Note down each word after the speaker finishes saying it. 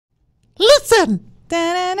Listen.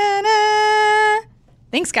 Da-na-na-na.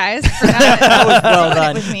 Thanks, guys, for That was well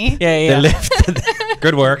done. with me. Yeah.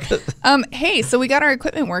 Good work. Hey, so we got our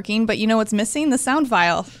equipment working, but you know what's missing? The sound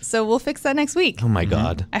file. So we'll fix that next week. Oh my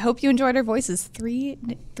God. I hope you enjoyed our voices three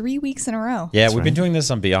weeks in a row. Yeah, we've been doing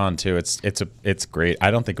this on Beyond too. It's great.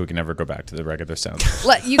 I don't think we can ever go back to the regular sound.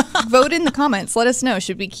 Let you vote in the comments. Let us know.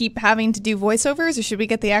 Should we keep having to do voiceovers, or should we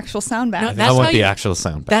get the actual sound back? No, I want the actual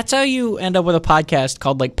sound. That's how you end up with a podcast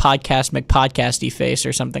called like Podcast McPodcasty Face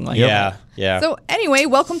or something like that. Yeah. So anyway,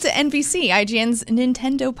 welcome to NVC, IGN's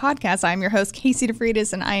Nintendo podcast. I'm your host, Casey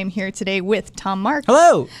DeFreitas, and I am here today with Tom Mark,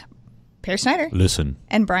 Hello. Per Schneider, Listen.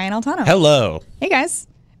 and Brian Altano. Hello. Hey guys.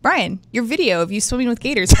 Brian, your video of you swimming with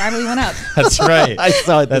gators finally went up. That's right. I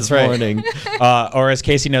saw it That's this right. morning. Or as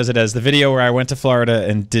Casey knows it as, the video where I went to Florida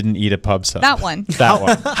and didn't eat a pub sub. That one. That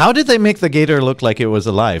one. How did they make the gator look like it was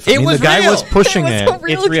alive? It was the guy real. was pushing It it. was a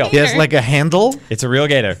real It's real. He has gator. like a handle. It's a real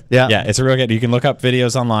gator. Yeah. It's a real gator. You can look up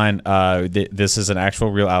videos online. This is an actual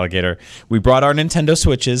real alligator. We brought our Nintendo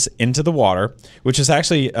Switches into the water, which is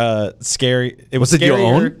actually scary. Was it your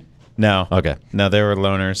scarier- own? No. Okay. No, they were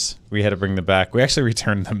loaners. We had to bring them back. We actually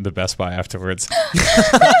returned them to Best Buy afterwards.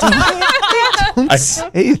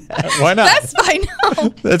 Say that. Why not? That's fine. No.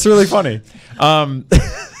 That's really funny.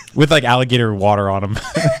 With like alligator water on them.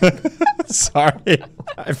 Sorry.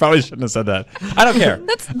 I probably shouldn't have said that. I don't care.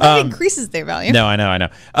 That increases their value. No, I know.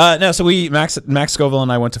 No, so Max Scoville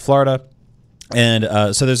and I went to Florida. And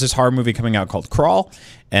so there's this horror movie coming out called Crawl,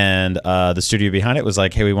 and the studio behind it was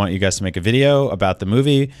like, hey, we want you guys to make a video about the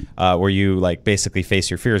movie where you like basically face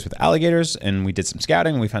your fears with alligators. And we did some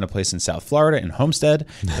scouting. We found a place in South Florida in Homestead,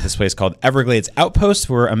 at this place called Everglades Outpost,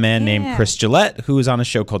 where a man named Chris Gillette, who is on a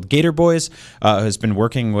show called Gator Boys, has been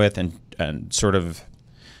working with and sort of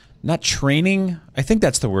not training. I think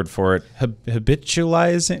that's the word for it.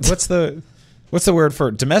 Habitualizing. What's the word for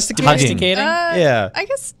it? Domesticating? Yeah. I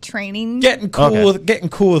guess training. Getting cool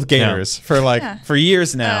with gators for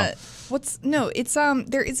years now. It's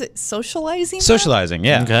there is it socializing? Socializing,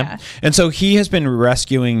 yeah. Okay. Yeah. And so he has been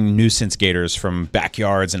rescuing nuisance gators from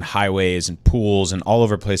backyards and highways and pools and all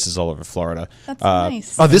over places all over Florida. That's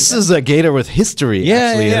nice. Oh, this is a gator with history,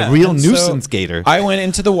 actually. A real nuisance gator. I went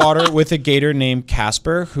into the water with a gator named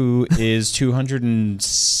Casper, who is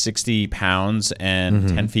 260 pounds and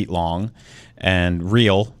 10 feet long and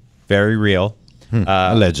real, very real.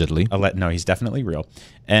 Allegedly. No, he's definitely real.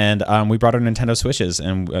 And we brought our Nintendo Switches,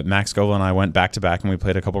 and Max Scoville and I went back to back, and we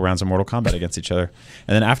played a couple rounds of Mortal Kombat against each other.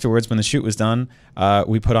 And then afterwards, when the shoot was done,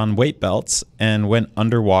 we put on weight belts and went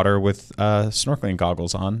underwater with snorkeling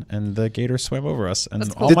goggles on, and the gator swam over us. And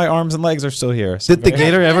That's cool. all my arms and legs are still here. So Did the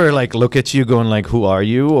gator ever like look at you going like, who are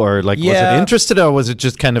you? Or like, was Yeah. it interested, or was it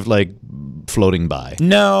just kind of like floating by?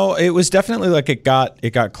 No, it was definitely like it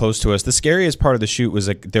got close to us. The scariest part of the shoot was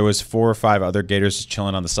like there was 4 or 5 other gators just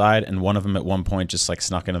chilling on the side, and one of them at one point just like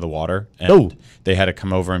snuck into the water, and they had to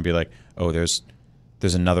come over and be like, "Oh, there's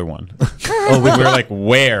another one." We were like,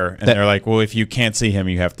 "Where?" And they're like, "Well, if you can't see him,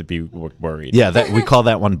 you have to be worried." Yeah, we call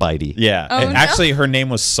that one bitey. Yeah. Oh, And no. actually, her name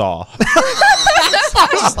was Saw.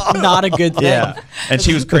 Not a good thing. Yeah. And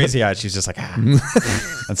she was crazy eyed. She's just like, ah.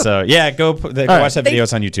 And so, yeah, go watch that video.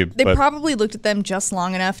 It's on YouTube. They but- probably looked at them just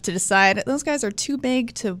long enough to decide those guys are too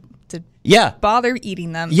big to yeah. bother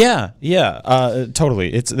eating them. Yeah,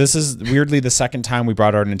 totally. This is weirdly the second time we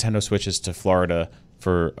brought our Nintendo Switches to Florida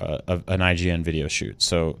for an IGN video shoot.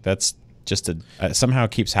 So that's just somehow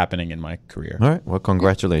keeps happening in my career. All right. Well,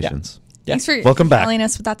 congratulations. Thanks for Welcome back. telling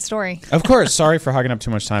us with that story. Of course. Sorry for hogging up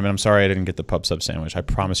too much time, and I'm sorry I didn't get the pub sub sandwich. I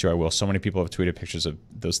promise you I will. So many people have tweeted pictures of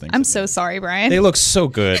those things. I'm so sorry, Brian. They look so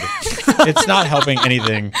good. It's not helping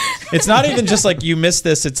anything. It's not even just like you missed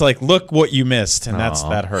this. It's like, look what you missed, and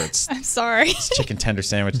that hurts. I'm sorry. Chicken tender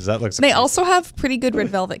sandwiches. That looks. They amazing. also have pretty good red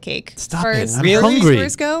velvet cake. Stop as far it. as I'm grocery hungry.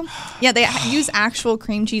 stores go. Yeah, they use actual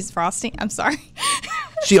cream cheese frosting. I'm sorry.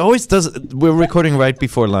 She always does. We're recording right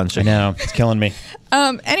before lunch. I know, it's killing me.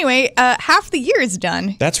 Anyway, half the year is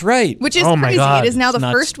done. That's right. Which is Oh my crazy. God, It is now it's the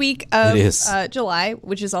nuts. first week of It is. July,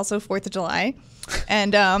 which is also 4th of July.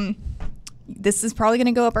 And this is probably going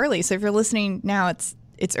to go up early. So if you're listening now, it's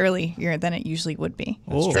earlier than it usually would be.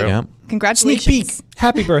 That's Oh, true. yeah. Congratulations.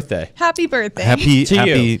 Happy birthday. Happy birthday. Happy To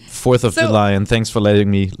you. 4th of So- July, and thanks for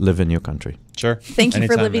letting me live in your country. Sure. Thank you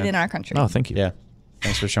for Anytime, living man. in our country. Oh, thank you. Yeah.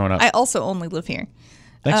 Thanks for showing up. I also only live here.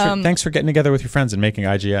 Thanks for getting together with your friends and making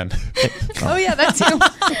IGN. Oh, yeah, that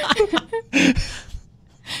too.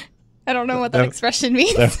 I don't know what that expression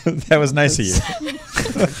means. That was nice of you.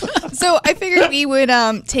 So I figured we would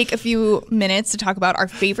take a few minutes to talk about our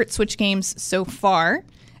favorite Switch games so far.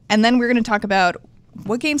 And then we're going to talk about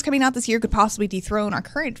what games coming out this year could possibly dethrone our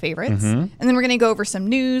current favorites. And then we're going to go over some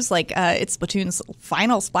news, like it's Splatoon's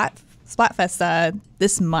final Splatfest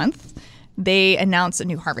this month. They announced a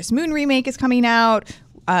new Harvest Moon remake is coming out.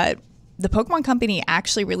 The Pokemon Company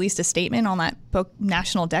actually released a statement on that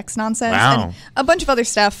National Dex nonsense and a bunch of other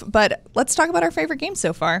stuff. But let's talk about our favorite games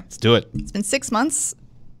so far. Let's do it. It's been 6 months.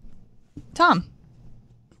 Tom.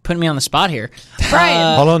 Putting me on the spot here.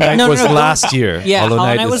 Brian. Hollow Knight was last year. Yeah, Hollow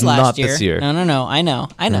Knight was is last not year. this year. No. I know.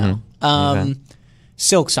 Okay.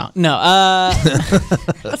 Silk Song. No.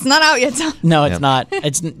 That's not out yet, Tom. No, it's not.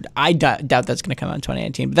 I doubt that's going to come out in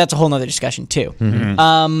 2019. But that's a whole nother discussion too.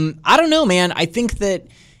 I don't know, man. I think that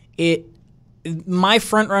my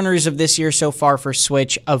front runners of this year so far for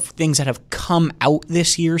Switch, of things that have come out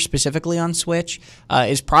this year specifically on Switch,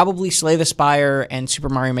 is probably Slay the Spire and Super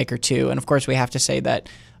Mario Maker 2. And of course, we have to say that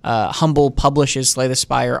Humble publishes Slay the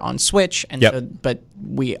Spire on Switch, and but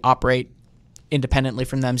we operate independently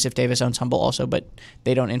from them. Ziff Davis owns Humble also, but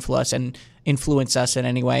they don't influence us in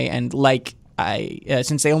any way. And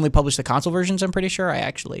since they only publish the console versions, I'm pretty sure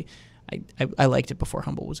I liked it before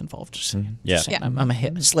Humble was involved. So, I'm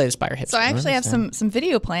a Slay the Spire hit. So I actually have some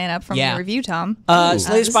video playing up from the review, Tom.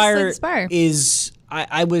 Slay the Spire is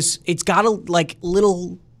it's got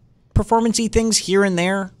little performance-y things here and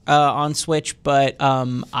there on Switch, but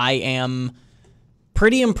I am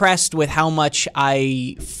pretty impressed with how much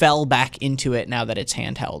I fell back into it now that it's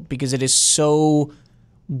handheld, because it is so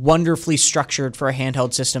wonderfully structured for a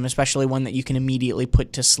handheld system, especially one that you can immediately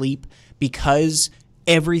put to sleep, because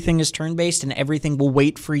everything is turn-based and everything will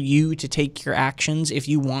wait for you to take your actions. If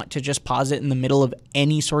you want to just pause it in the middle of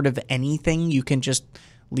any sort of anything, you can just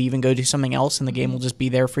leave and go do something else, and the game will just be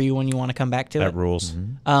there for you when you want to come back to it. That rules.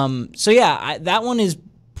 That one is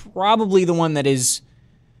probably the one that is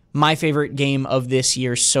my favorite game of this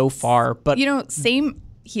year so far. But same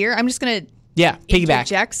here. I'm just gonna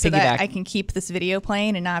piggyback so that I can keep this video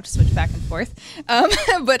playing and not have to switch back and forth.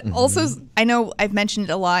 But also, I know I've mentioned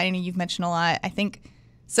it a lot. I know you've mentioned a lot. I think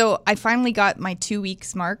so. I finally got my 2 week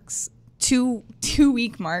mark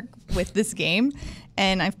with this game,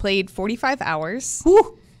 and I've played 45 hours.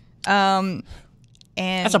 Whew. And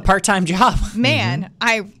that's a part-time job. Man,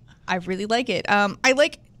 I really like it. I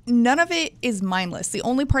like. None of it is mindless. The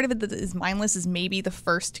only part of it that is mindless is maybe the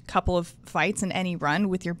first couple of fights in any run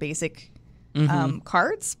with your basic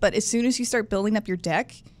cards. But as soon as you start building up your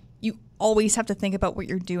deck, you always have to think about what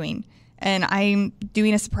you're doing. And I'm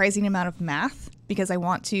doing a surprising amount of math because I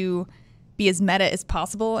want to be as meta as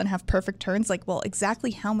possible and have perfect turns. Like, well, exactly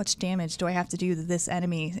how much damage do I have to do to this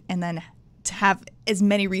enemy? And then to have as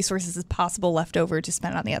many resources as possible left over to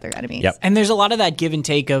spend on the other enemies. Yep. And there's a lot of that give and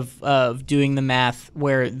take of doing the math,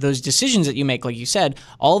 where those decisions that you make, like you said,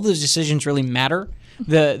 all of those decisions really matter.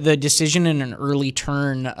 The decision in an early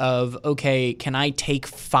turn of, okay, can I take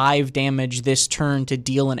 5 damage this turn to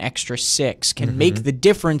deal an extra 6 can make the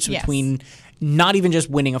difference between not even just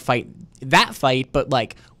winning a fight, but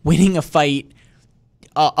like winning a fight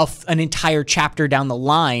an entire chapter down the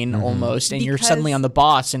line almost, and you're suddenly on the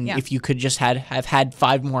boss, and if you could just have had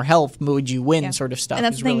 5 more health, would you win, sort of stuff. And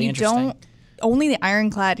that's is the thing, really interesting. Only the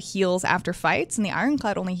Ironclad heals after fights, and the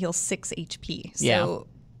Ironclad only heals 6 HP. So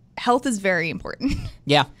health is very important.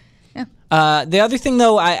 Yeah. The other thing,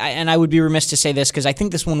 though, I would be remiss to say this, because I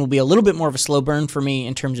think this one will be a little bit more of a slow burn for me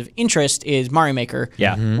in terms of interest, is Mario Maker,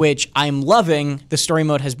 which I'm loving. The story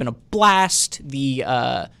mode has been a blast.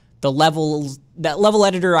 That level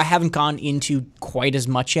editor I haven't gone into quite as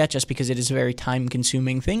much yet, just because it is a very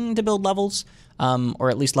time-consuming thing to build levels, or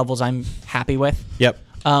at least levels I'm happy with. Yep.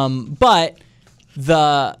 But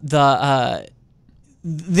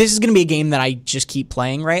this is going to be a game that I just keep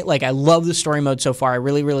playing, right? Like, I love the story mode so far. I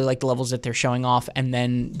really, really like the levels that they're showing off, and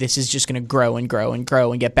then this is just going to grow and grow and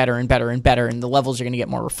grow and get better and better and better, and the levels are going to get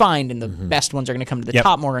more refined, and the best ones are going to come to the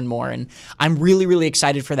top more and more, and I'm really, really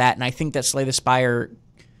excited for that, and I think that Slay the Spire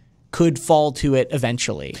could fall to it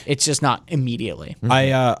eventually. It's just not immediately.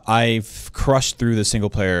 I've crushed through the single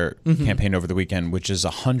player campaign over the weekend, which is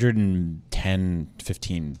 110,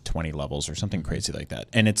 15, 20 levels or something crazy like that.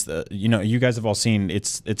 And it's you guys have all seen,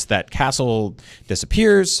 it's that castle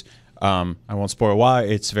disappears. I won't spoil why.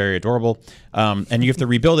 It's very adorable. And you have to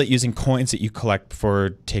rebuild it using coins that you collect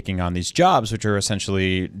for taking on these jobs, which are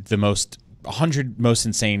essentially the 100 most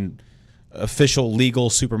insane official legal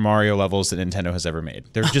Super Mario levels that Nintendo has ever made.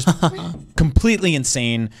 They're just completely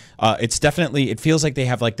insane. It's definitely, it feels like they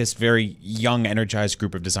have like this very young, energized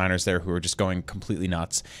group of designers there who are just going completely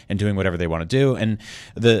nuts and doing whatever they want to do. And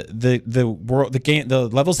the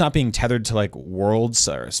level's not being tethered to like worlds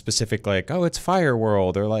or specific, like, oh, it's Fire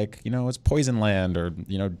World, or like, you know, it's Poison Land, or,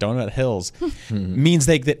 you know, Donut Hills. Means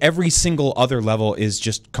that every single other level is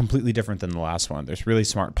just completely different than the last one. There's really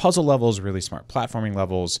smart puzzle levels, really smart platforming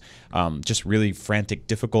levels, just really frantic,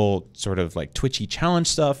 difficult, sort of like twitchy challenge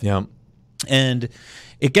stuff. Yeah. And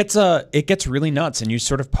it gets really nuts, and you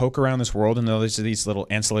sort of poke around this world, and there's these little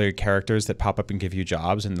ancillary characters that pop up and give you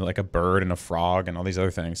jobs, and like a bird and a frog and all these other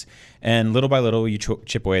things. And little by little, you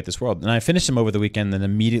chip away at this world. And I finished them over the weekend, then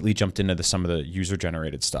immediately jumped into some of the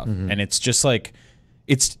user-generated stuff. And it's just like,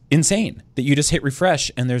 it's insane that you just hit refresh,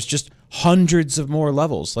 and there's just hundreds of more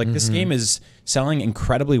levels. Like this game is selling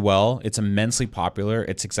incredibly well. It's immensely popular.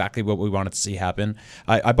 It's exactly what we wanted to see happen.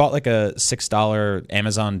 I bought like a $6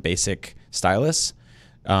 Amazon basic stylus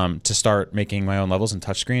to start making my own levels in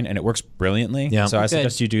touchscreen, and it works brilliantly. Yeah. So I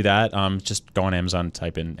suggest you do that. Just go on Amazon,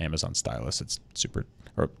 type in Amazon stylus. It's super.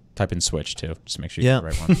 Or type in Switch too. Just make sure you get the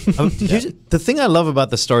right one. The thing I love about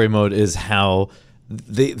the story mode is how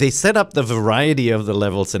they set up the variety of the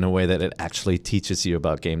levels in a way that it actually teaches you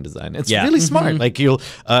about game design. It's really smart. Like you'll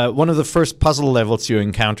one of the first puzzle levels you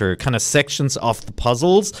encounter kind of sections off the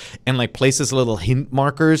puzzles and like places little hint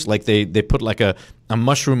markers. Like they put like a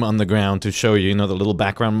mushroom on the ground to show you, you know, the little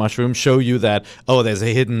background mushroom, show you that, oh, there's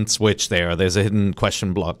a hidden switch there, there's a hidden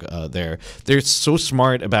question block there. They're so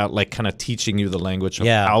smart about like kind of teaching you the language of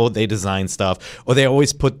how they design stuff. Or they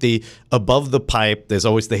always put the, above the pipe, there's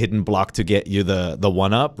always the hidden block to get you the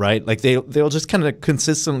one-up, right? Like they'll just kind of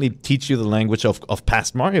consistently teach you the language of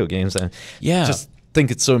past Mario games. And just think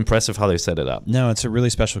it's so impressive how they set it up. No, it's a really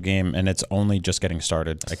special game, and it's only just getting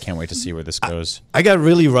started. I can't wait to see where this goes. I got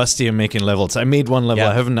really rusty in making levels. I made one level.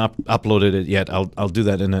 I haven't uploaded it yet. I'll do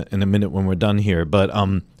that in a minute when we're done here. But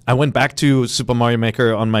I went back to Super Mario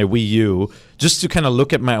Maker on my Wii U just to kind of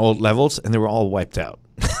look at my old levels, and they were all wiped out.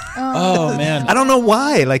 Oh man, I don't know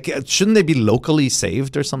why. Like, shouldn't they be locally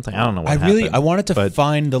saved or something? I don't know. I wanted to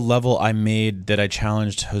find the level I made that I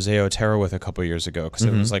challenged Jose Otero with a couple years ago because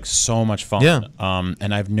it was like so much fun. Yeah.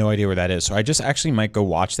 And I have no idea where that is. So I just actually might go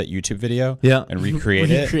watch that YouTube video. And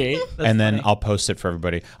recreate it. And then I'll post it for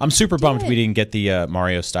everybody. I'm super bummed we didn't get the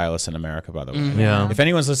Mario stylus in America, by the way. If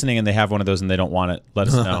anyone's listening and they have one of those and they don't want it, let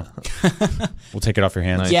us know. We'll take it off your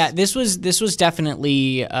hands. Nice. Yeah, this was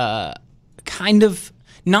definitely kind of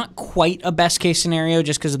not quite a best case scenario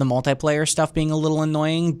just because of the multiplayer stuff being a little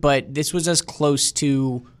annoying, but this was as close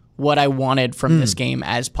to what I wanted from this game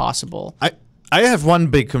as possible. I have one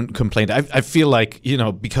big complaint. I feel like, you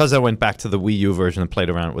know, because I went back to the Wii U version and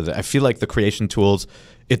played around with it, I feel like the creation tools,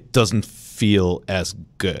 it doesn't feel as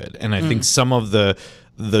good. And I think some of the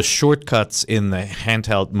shortcuts in the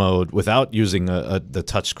handheld mode without using the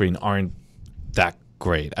touchscreen aren't that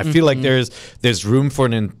great. I feel like there's room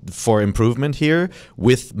for improvement here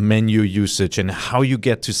with menu usage and how you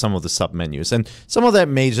get to some of the sub menus. And some of that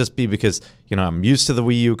may just be because, you know, I'm used to the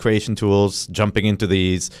Wii U creation tools, jumping into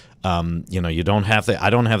these. You know, you don't have I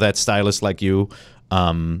don't have that stylus like you.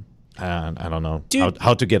 I don't know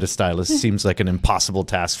how to get a stylus. Seems like an impossible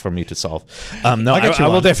task for me to solve. No,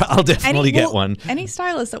 I'll definitely get one. Any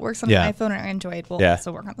stylus that works on an iPhone or Android will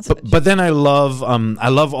also work on the Switch. But then I love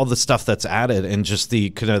all the stuff that's added and just the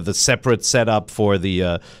kind of the separate setup for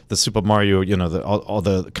the Super Mario. You know, all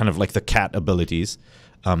the kind of like the cat abilities.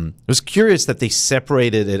 I was curious that they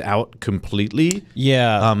separated it out completely.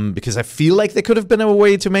 Yeah. Because I feel like there could have been a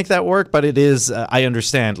way to make that work, but it is. I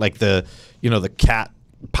understand like the cat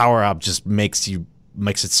power up just makes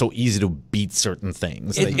it so easy to beat certain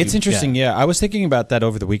things. It's interesting, I was thinking about that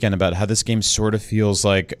over the weekend about how this game sort of feels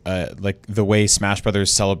like the way Smash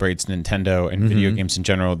Brothers celebrates Nintendo and video games in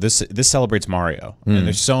general. This celebrates Mario, and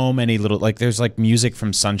there's so many little there's like music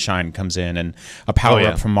from Sunshine comes in and a power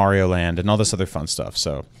up from Mario Land and all this other fun stuff.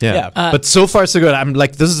 So but so far so good. I'm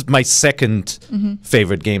like, this is my second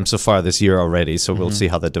favorite game so far this year already. So we'll see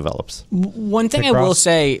how that develops. One thing I will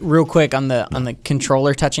say real quick on the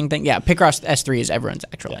controller touching thing, Picross S3 is everyone's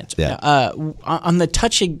actual answer. On the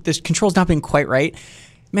touching, the controls not being quite right.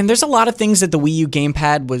 Man, there's a lot of things that the Wii U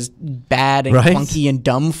gamepad was bad and clunky and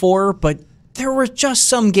dumb for, but there were just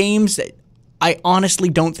some games that I honestly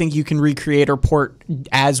don't think you can recreate or port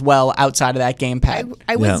as well outside of that gamepad.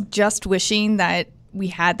 I was just wishing that we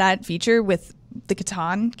had that feature with the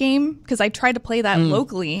Catan game, because I tried to play that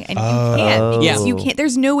locally and you can't, because you can't.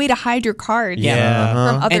 There's no way to hide your card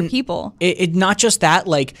from other people. It not just that,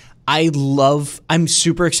 like I'm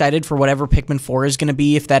super excited for whatever Pikmin 4 is going to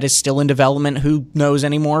be, if that is still in development, who knows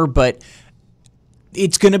anymore, but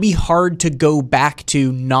it's going to be hard to go back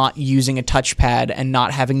to not using a touchpad and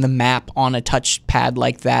not having the map on a touchpad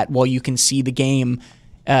like that while you can see the game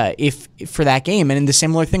if for that game. And the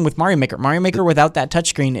similar thing with Mario Maker. Mario Maker without that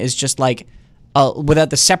touchscreen is just like without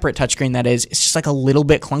the separate touchscreen, that is, it's just like a little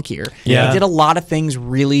bit clunkier. Yeah. It did a lot of things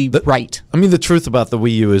really right. I mean, the truth about the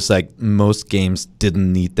Wii U is like most games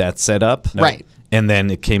didn't need that setup. No. Right. And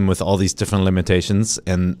then it came with all these different limitations,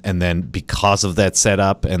 and then because of that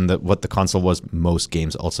setup and what the console was, most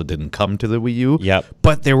games also didn't come to the Wii U. Yep.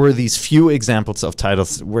 But there were these few examples of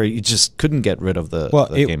titles where you just couldn't get rid of the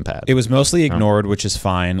gamepad. It was mostly ignored, which is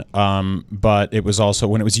fine. But it was also,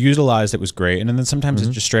 when it was utilized, it was great. And then sometimes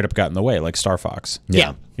it just straight up got in the way, like Star Fox.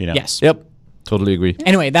 Yeah. You know? Yes. Yep. Totally agree.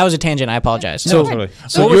 Anyway, that was a tangent. I apologize. So, totally.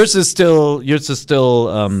 so yours is still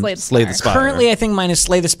Slay the Spire. Currently, I think mine is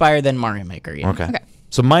Slay the Spire, then Mario Maker. Yeah. Okay.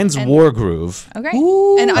 So mine's Wargroove. Okay.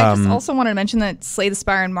 Ooh. And I just also wanted to mention that Slay the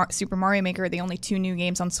Spire and Super Mario Maker are the only 2 new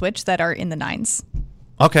games on Switch that are in the 9s.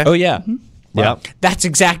 Okay. Oh, yeah. Yeah. That's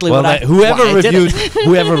exactly Well, what whoever why I did it.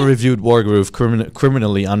 whoever reviewed Wargroove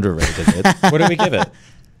criminally underrated it. What did we give it?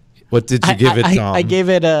 What did you give it, Dom? I gave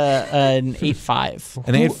it an 8.5.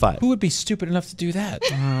 An 8.5. Who would be stupid enough to do that?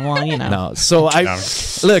 Well, you know. No. So I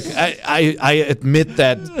admit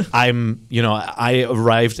that I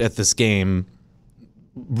arrived at this game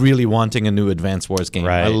really wanting a new Advance Wars game.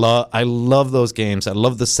 Right. I love those games. I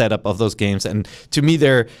love the setup of those games, and to me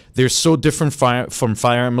they're so different from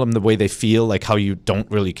Fire Emblem, the way they feel, like how you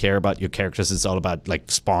don't really care about your characters. It's all about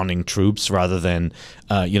like spawning troops rather than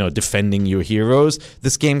defending your heroes.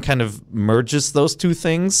 This game kind of merges those two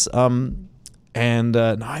things, and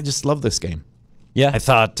I just love this game. Yeah. I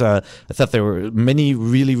thought there were many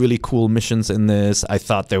really, really cool missions in this. I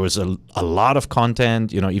thought there was a lot of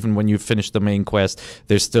content. Even when you finish the main quest,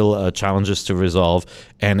 there's still challenges to resolve.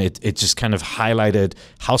 And it just kind of highlighted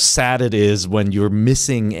how sad it is when you're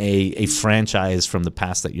missing a franchise from the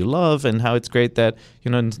past that you love, and how it's great that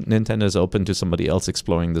Nintendo is open to somebody else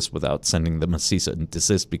exploring this without sending them a cease and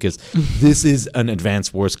desist, because this is an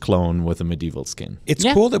Advance Wars clone with a medieval skin. It's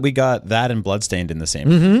cool that we got that and Bloodstained in the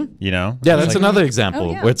same. Yeah, that's another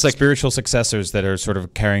example where it's like spiritual successors that are sort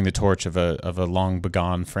of carrying the torch of a long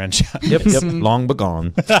begone franchise. Yep, long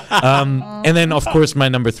begone. And then of course my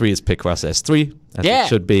number 3 is Picross S3. As it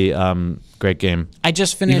should be. Great game. I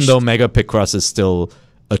just finished. Even though Mega Picross is still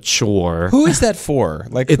a chore. Who is that for?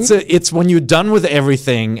 Like it's when you're done with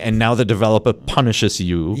everything and now the developer punishes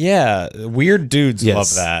you. Yeah, weird dudes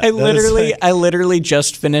love that. I literally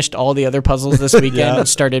just finished all the other puzzles this weekend and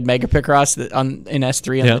started Mega Picross in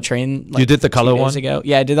S3 on the train. You did the color one? Ago.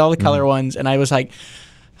 Yeah, I did all the color ones, and I was like,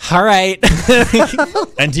 all right.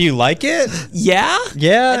 And do you like it? Yeah.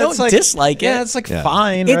 Yeah. I don't dislike it. Yeah, it's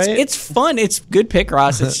fine, right? It's fun. It's good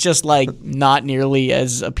Picross. It's just like not nearly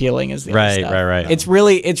as appealing as the other stuff. Right. It's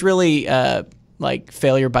really like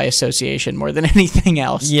failure by association more than anything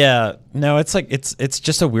else. Yeah. No, it's like it's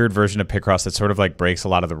just a weird version of Picross that sort of like breaks a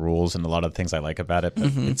lot of the rules and a lot of the things I like about it.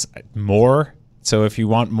 But it's more. So if you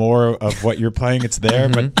want more of what you're playing, it's there,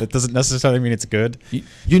 but that doesn't necessarily mean it's good.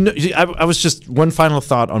 I was just one final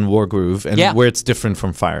thought on Wargroove and where it's different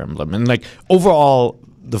from Fire Emblem. And like overall,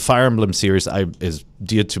 the Fire Emblem series is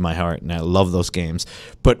dear to my heart, and I love those games.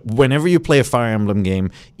 But whenever you play a Fire Emblem game,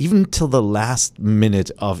 even till the last minute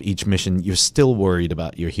of each mission, you're still worried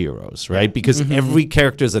about your heroes, right? Because every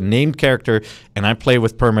character is a named character, and I play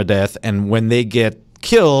with permadeath, and when they get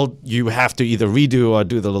killed, you have to either redo or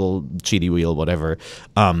do the little cheaty wheel, whatever,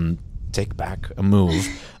 take back a move.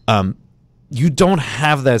 You don't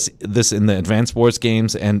have this in the Advance Wars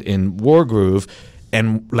games and in Wargroove.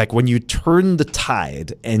 And like when you turn the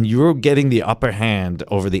tide and you're getting the upper hand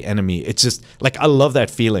over the enemy, it's just like, I love that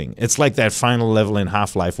feeling. It's like that final level in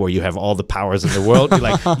Half-Life where you have all the powers in the world. You're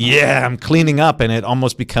like, yeah, I'm cleaning up, and it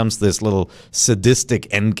almost becomes this little sadistic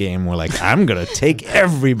end game where like, I'm gonna take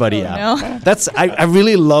everybody out. No. That's I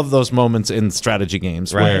really love those moments in strategy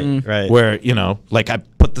games where like I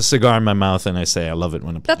put the cigar in my mouth and I say I love it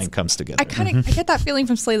when a plan comes together. I get that feeling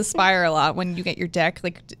from Slay the Spire a lot when you get your deck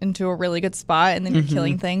like into a really good spot and then you're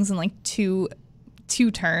killing things in like two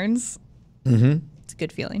turns. It's a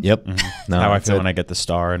good feeling. Yep. No, how I feel when I get the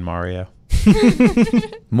star in Mario.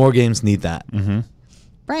 More games need that.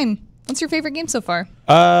 Brian, what's your favorite game so far?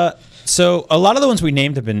 So a lot of the ones we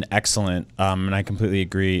named have been excellent, and I completely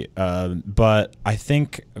agree. But I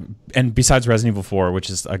think, and besides Resident Evil 4, which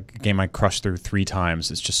is a game I crushed through 3 times,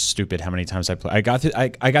 it's just stupid how many times I played.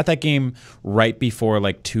 I got that game right before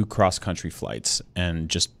like 2 cross-country flights and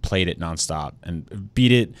just played it nonstop and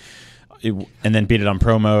beat it. And then beat it on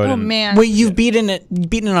pro mode. Oh man! Wait, you've beaten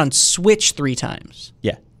it on Switch 3 times?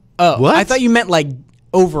 Yeah. Oh, what? I thought you meant like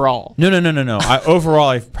overall. No. Overall,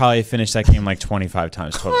 I've probably finished that game like 25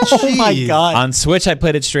 times total. Oh my god! On Switch, I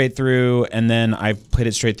played it straight through, and then I played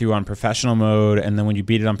it straight through on professional mode. And then when you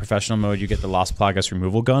beat it on professional mode, you get the Las Plagas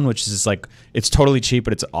removal gun, which is just like, it's totally cheap,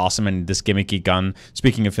 but it's awesome. And this gimmicky gun,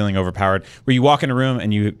 speaking of feeling overpowered, where you walk in a room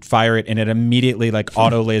and you fire it, and it immediately like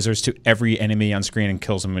auto lasers to every enemy on screen and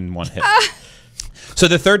kills them in one hit. So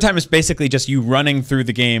the third time is basically just you running through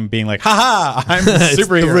the game being like, haha, I'm a It's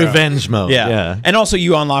superhero. the revenge mode. Yeah. And also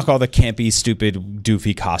you unlock all the campy, stupid,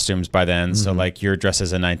 doofy costumes by then. So like you're dressed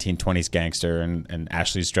as a 1920s gangster and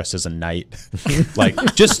Ashley's dressed as a knight.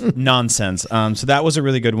 Like just nonsense. So that was a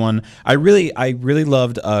really good one. I really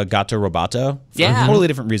loved Gato Roboto for totally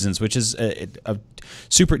different reasons, which is a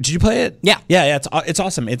super. Did you play it? Yeah. Yeah. It's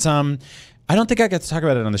awesome. It's I don't think I got to talk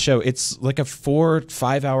about it on the show. It's like a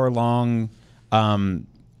 4-5 hour long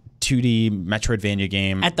 2D Metroidvania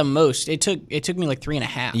game. At the most, it took me like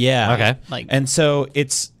 3.5. Yeah. Okay. Like, And so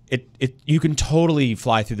it's you can totally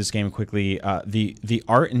fly through this game quickly. The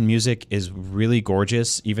art and music is really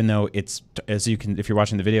gorgeous, even though it's, as you can, if you're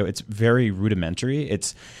watching the video, it's very rudimentary.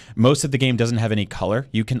 It's most of the game doesn't have any color.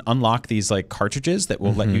 You can unlock these like cartridges that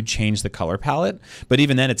will let you change the color palette, but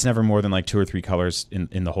even then, it's never more than like 2 or 3 colors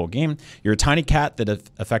in the whole game. You're a tiny cat that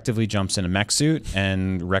effectively jumps in a mech suit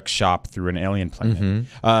and wrecks shop through an alien planet.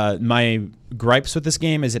 My gripes with this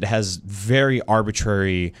game is it has very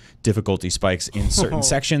arbitrary difficulty spikes in certain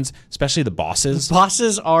sections, especially the bosses.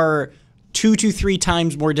 bosses are 2 to 3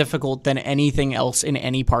 times more difficult than anything else in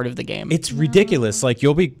any part of the game. It's ridiculous. Like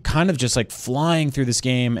you'll be kind of just like flying through this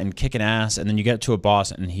game and kicking ass, and then you get to a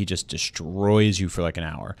boss and he just destroys you for like an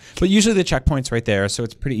hour. But usually the checkpoint's right there, so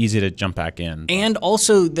it's pretty easy to jump back in. And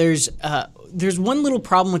also there's one little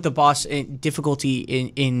problem with the boss difficulty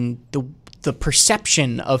in the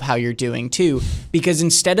perception of how you're doing too, because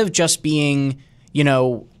instead of just being, you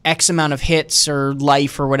know, X amount of hits or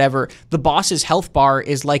life or whatever, the boss's health bar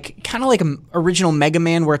is like kind of like an original Mega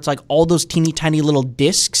Man where it's like all those teeny tiny little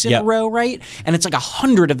discs in a row, right? And it's like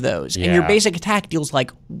 100 of those, and your basic attack deals like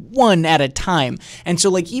 1 at a time. And so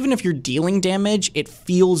like even if you're dealing damage, it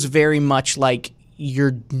feels very much like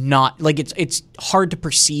you're not, like it's hard to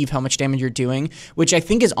perceive how much damage you're doing, which I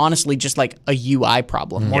think is honestly just like a UI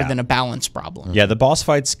problem more than a balance problem. Yeah, the boss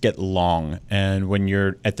fights get long, and when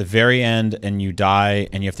you're at the very end and you die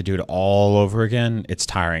and you have to do it all over again, it's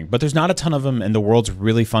tiring. But there's not a ton of them, and the world's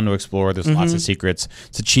really fun to explore. There's lots of secrets.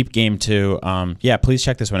 It's a cheap game too. Yeah, please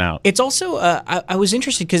check this one out. It's also I was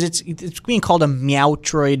interested because it's being called a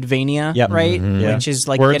Meowtroidvania, right? Which is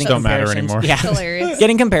like Words getting don't matter comparisons. anymore. Yeah, Hilarious.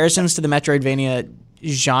 getting comparisons to the Metroidvania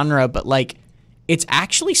genre, but like it's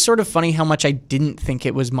actually sort of funny how much I didn't think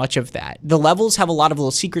it was much of that. The levels have a lot of little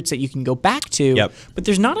secrets that you can go back to, but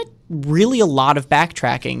there's not really a lot of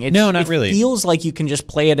backtracking. No, not really. It feels like you can just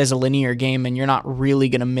play it as a linear game and you're not really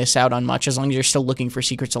going to miss out on much as long as you're still looking for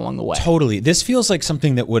secrets along the way. Totally. This feels like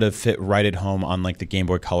something that would have fit right at home on like the Game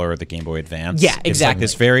Boy Color or the Game Boy Advance. Yeah, It's like exactly.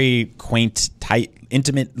 this very quaint, tight,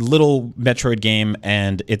 intimate little Metroid game,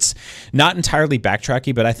 and it's not entirely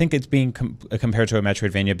backtracky, but I think it's being compared to a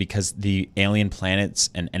Metroidvania because the alien planets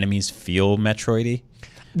and enemies feel Metroidy.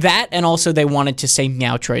 That, and also they wanted to say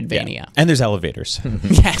Meowtroidvania. And there's elevators,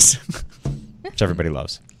 Yes. which everybody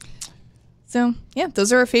loves. So yeah,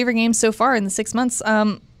 those are our favorite games so far in the 6 months.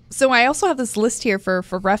 So I also have this list here for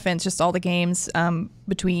reference, just all the games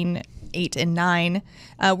between 8 and 9.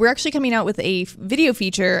 We're actually coming out with a video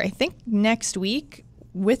feature, I think next week,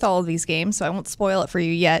 with all of these games. So I won't spoil it for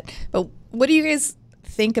you yet. But what do you guys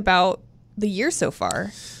think about the year so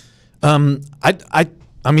far?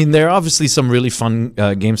 I mean, there are obviously some really fun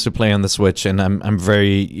games to play on the Switch, and I'm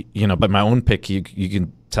very, you know, by my own pick, you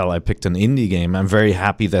can tell I picked an indie game. I'm very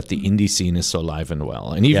happy that the indie scene is so alive and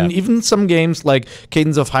well. And even some games like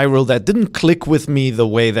Cadence of Hyrule that didn't click with me the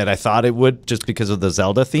way that I thought it would just because of the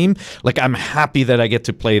Zelda theme. Like, I'm happy that I get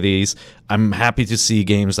to play these. I'm happy to see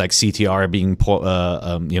games like CTR being,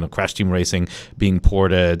 Crash Team Racing being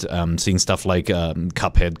ported, seeing stuff like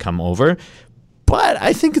Cuphead come over. But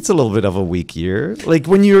I think it's a little bit of a weak year. Like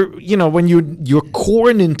when your core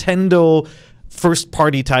Nintendo first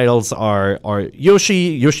party titles are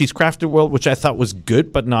Yoshi's Crafted World, which I thought was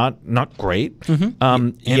good but not great.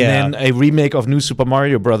 And then a remake of New Super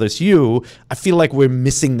Mario Brothers U. I feel like we're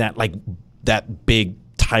missing that big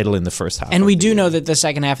title in the first half. And we do know that the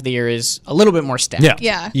second half of the year is a little bit more stacked.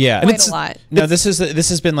 Yeah, And quite a lot. No, this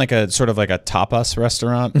has been like a sort of like a tapas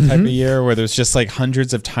restaurant type of year where there's just like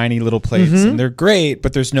hundreds of tiny little plates and they're great,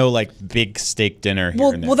 but there's no like big steak dinner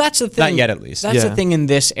here and there. Well, that's the thing. Not yet, at least. That's the thing in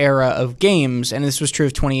this era of games, and this was true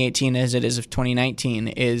of 2018 as it is of 2019,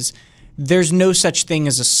 is there's no such thing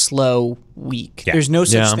as a slow week. Yeah. There's no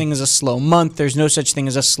such Yeah. thing as a slow month. There's no such thing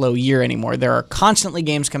as a slow year anymore. There are constantly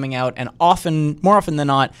games coming out, and more often than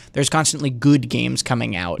not, there's constantly good games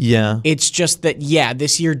coming out. Yeah. It's just that,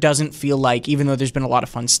 this year doesn't feel like, even though there's been a lot of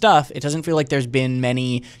fun stuff, it doesn't feel like there's been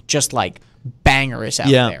many just like bangers out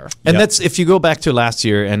there. And that's, if you go back to last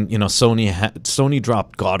year, and Sony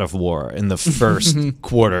dropped God of War in the first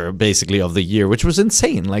quarter basically of the year, which was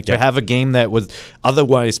insane. Like to have a game that would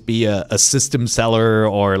otherwise be a system seller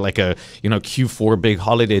or like a Q4 big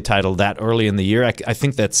holiday title that early in the year, I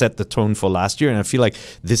think that set the tone for last year. And I feel like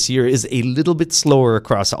this year is a little bit slower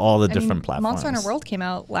across all the different platforms. Monster Hunter World came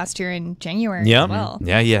out last year in January Yeah, as well.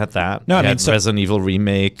 yeah, you had that. No, I You mean, had Resident Evil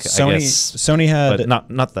remake. I guess, Sony had, but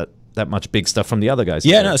not that much big stuff from the other guys.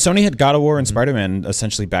 yeah, no, Sony had God of War and Spider-Man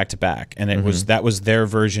essentially back to back, and that was their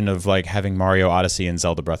version of like having Mario Odyssey and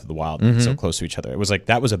Zelda Breath of the Wild so close to each other. It was like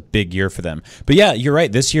that was a big year for them. But yeah, you're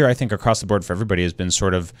right. This year, I think across the board for everybody has been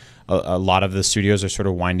sort of a lot of the studios are sort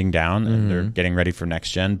of winding down and they're getting ready for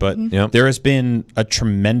next gen. But there has been a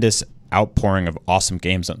tremendous outpouring of awesome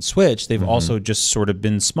games on Switch. They've also just sort of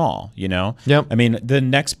been small, Yep. I mean, the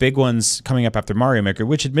next big ones coming up after Mario Maker,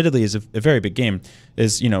 which admittedly is a very big game,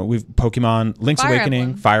 is we've Pokemon, Link's Fire Awakening,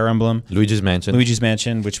 Emblem. Fire Emblem, Luigi's Mansion.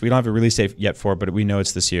 which we don't have a release date yet for, but we know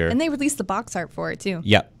it's this year. And they released the box art for it too.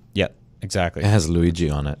 Yep, exactly. It has Luigi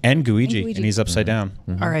on it. And Guigi, Luigi. and he's upside down.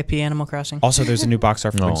 R.I.P. Animal Crossing. Also, there's a new box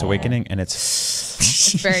art for Link's Awakening, and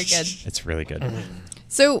it's Very good. it's really good.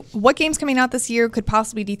 So, what games coming out this year could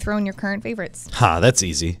possibly dethrone your current favorites? That's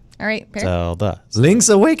easy. All right, Pear. Zelda. Link's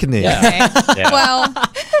Awakening. Okay. Well,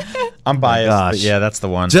 I'm biased, gosh. but yeah, that's the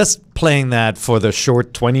one. Just playing that for the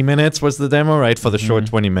short 20 minutes was the demo, right? For the short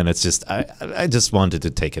 20 minutes, I just wanted to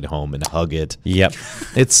take it home and hug it. Yep.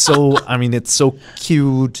 It's so, it's so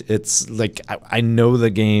cute. It's like, I know the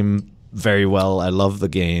game very well. I love the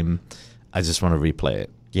game. I just want to replay it.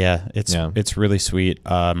 Yeah, it's really sweet.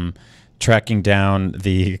 Tracking down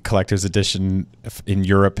the collector's edition in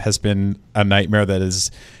Europe has been a nightmare that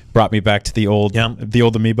has brought me back to the old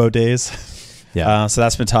Amiibo days. Yeah. So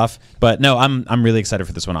that's been tough. But no, I'm really excited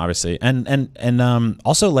for this one, obviously. And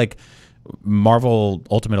also like Marvel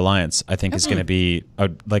Ultimate Alliance, I think is going to be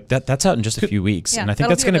like that's out in just a few weeks, Yeah, and I think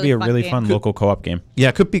that'll that's be a going to be a really really fun fun game. local co-op game. Yeah,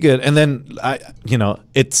 it could be good. And then,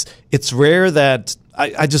 it's rare that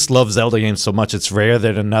I just love Zelda games so much. It's rare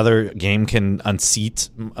that another game can unseat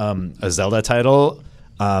a Zelda title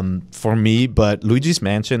for me. But Luigi's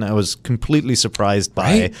Mansion, I was completely surprised by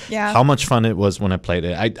Right? Yeah. how much fun it was when I played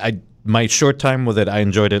it. My short time with it, I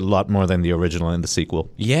enjoyed it a lot more than the original and the sequel.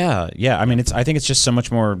 Yeah. I mean, I think it's just so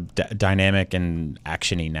much more dynamic and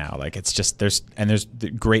actiony now. Like it's just there's the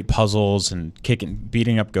great puzzles and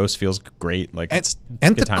beating up ghosts feels great. Like it's a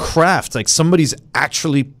And good the time. craft, like somebody's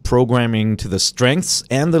actually programming to the strengths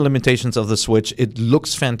and the limitations of the Switch. It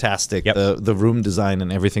looks fantastic. Yep. The room design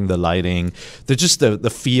and everything, the lighting,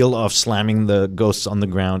 the feel of slamming the ghosts on the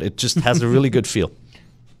ground. It just has a really good feel.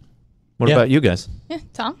 What Yeah. about you guys? yeah,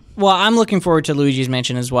 Tom. Well, I'm looking forward to Luigi's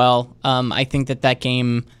Mansion as well. I think that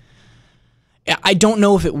game, I don't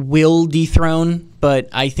know if it will dethrone, but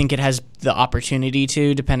I think it has the opportunity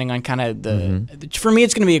to, depending on kind of for me,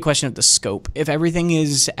 it's going to be a question of the scope. If everything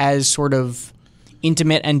is as sort of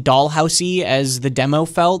intimate and dollhousey as the demo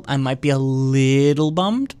felt, I might be a little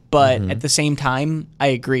bummed. But at the same time, I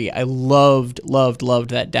agree. I loved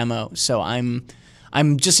that demo. So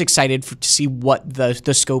I'm just excited to see what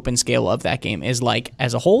the scope and scale of that game is like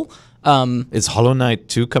as a whole. Is Hollow Knight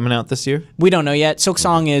 2 coming out this year? We don't know yet.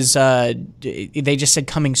 Silksong is they just said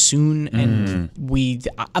coming soon, and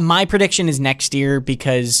my prediction is next year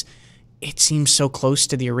because it seems so close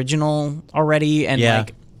to the original already, and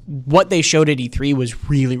like what they showed at E3 was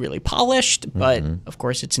really, really polished. But of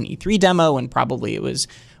course, it's an E3 demo, and probably it was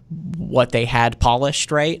what they had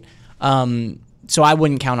polished, right? So I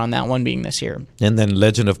wouldn't count on that one being this year. And then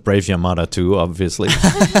Legend of Brave Yamada 2, obviously.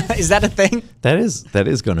 Is that a thing? That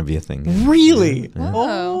is going to be a thing. Really?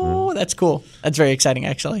 Oh, that's cool. That's very exciting,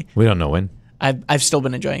 actually. We don't know when. I've still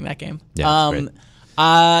been enjoying that game. Yeah, it's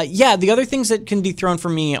great. The other things that can dethrone for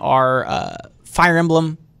me are Fire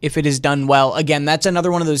Emblem, if it is done well. Again, that's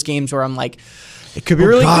another one of those games where I'm like, it could be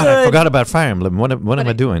really God, good. I forgot about Fire Emblem. What am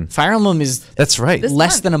I doing? Fire Emblem is That's right. This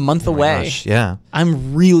less month. than a month away. Gosh, yeah.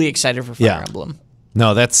 I'm really excited for Fire Yeah. Emblem.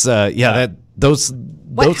 No, that's those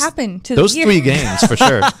happened to those the year? 3 games for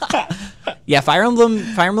sure. Yeah, Fire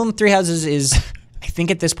Emblem Three Houses is I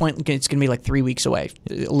think at this point it's going to be like 3 weeks away,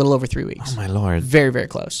 a little over 3 weeks. Oh my lord! Very, very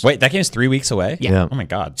close. Wait, that game's 3 weeks away? Yeah. Oh my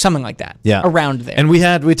god. Something like that. Yeah. Around there. And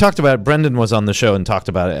we talked about, Brendan was on the show and talked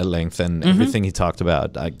about it at length, and everything he talked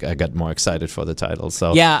about, I got more excited for the title.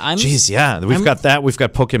 So yeah, we've got that. We've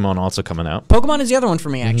got Pokemon also coming out. Pokemon is the other one for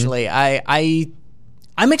me, actually.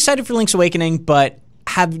 I'm excited for Link's Awakening, but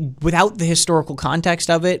without the historical context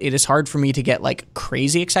of it, it is hard for me to get like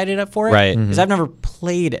crazy excited up for it. Right. Because I've never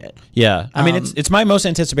played it. Yeah. I mean, it's my most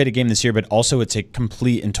anticipated game this year, but also it's a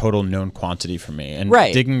complete and total known quantity for me. And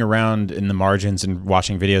digging around in the margins and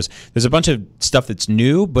watching videos, there's a bunch of stuff that's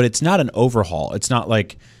new, but it's not an overhaul. It's not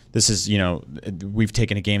like this is, we've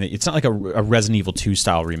taken a game that it's not like a Resident Evil 2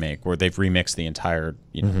 style remake where they've remixed the entire,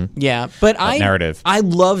 but narrative. I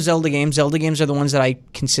love Zelda games. Zelda games are the ones that I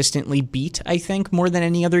consistently beat, I think, more than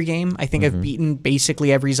any other game. I think I've beaten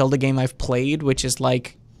basically every Zelda game I've played, which is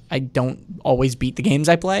like, I don't always beat the games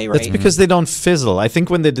I play, right? That's because they don't fizzle. I think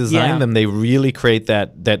when they design them, they really create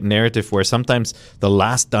that narrative where sometimes the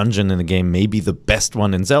last dungeon in a game may be the best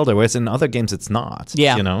one in Zelda, whereas in other games it's not.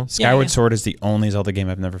 Yeah. Skyward Sword is the only Zelda game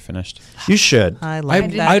I've never finished. You should. I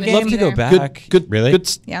like that I'd game. love to go back. Good. Really?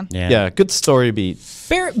 Good, Yeah. good story beat.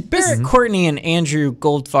 Barrett Courtney and Andrew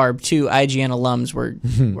Goldfarb, two IGN alums,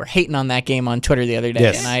 were hating on that game on Twitter the other day.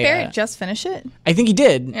 Yes. And Did Barrett just finish it? I think he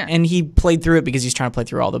did, Yeah. and he played through it because he's trying to play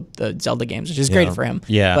through all the Zelda games, which is great for him.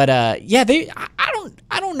 Yeah. But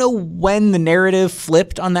I don't know when the narrative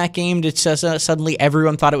flipped on that game to suddenly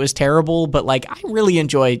everyone thought it was terrible, but like I really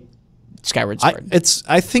enjoy Skyward Sword.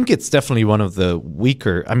 I think it's definitely one of the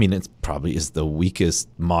weaker. I mean, it probably is the weakest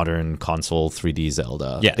modern console 3D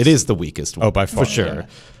Zelda. Yes. It is the weakest one. Oh, by far. For sure.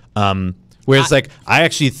 Whereas, I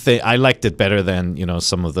actually think I liked it better than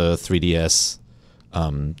some of the 3DS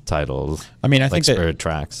titles. I mean, I like think that Spirit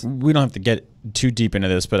Tracks. we don't have to get too deep into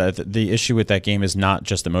this, but the issue with that game is not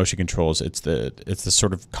just the motion controls; it's the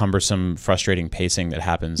sort of cumbersome, frustrating pacing that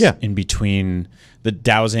happens in between the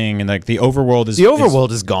dowsing and like the overworld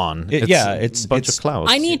is gone. It's a bunch of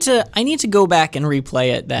clouds. I need to go back and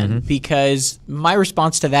replay it then because my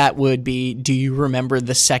response to that would be, do you remember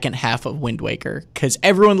the second half of Wind Waker? Because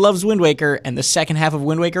everyone loves Wind Waker, and the second half of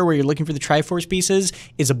Wind Waker, where you're looking for the Triforce pieces,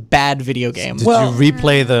 is a bad video game. Did you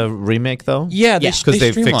replay the remake though? Yeah, they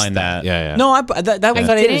fixed streamlined that. Yeah. No, that was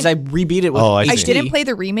what I did. Is I rebeat it with I HD. I didn't play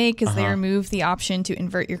the remake because they removed the option to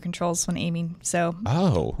invert your controls when aiming. So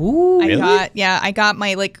I got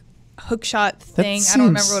my hook shot thing. I don't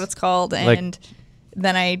remember what it's called, and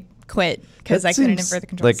then I quit because I couldn't invert the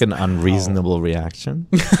controls. Like an unreasonable reaction.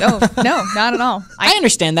 No, not at all. I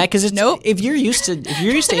understand that because if you're used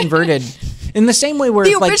to inverted. In the same way where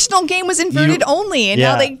the original game was inverted only, and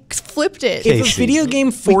now they flipped it. If a video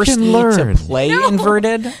game forced me to play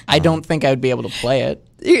inverted, I don't think I would be able to play it.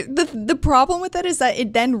 The problem with that is that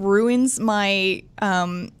it then ruins my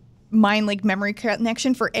memory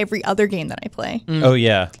connection for every other game that I play. Oh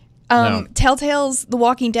yeah. Telltale's The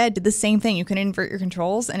Walking Dead did the same thing. You can invert your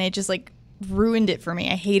controls, and it just ruined it it.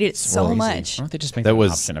 I hated it so much. Why don't they just make that an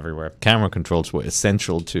option everywhere? Camera controls were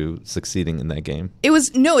essential to succeeding in that game. Here's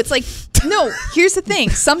the thing.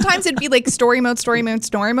 Sometimes it'd be story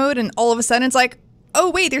mode, and all of a sudden it's like, oh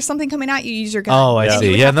wait, there's something coming at you, use your gun. Oh, I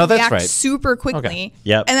see. Yeah, no, that's react right. super quickly. Okay.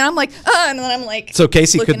 Yep. And then I'm like, and then I'm like, so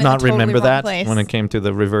Casey could looking in not the totally remember wrong that place. when it came to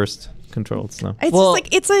the reversed controls. No. It's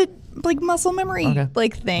it's a muscle memory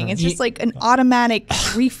thing. It's just an automatic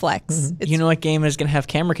reflex. You know what game is going to have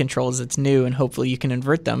camera controls that's new and hopefully you can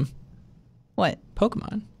invert them? What?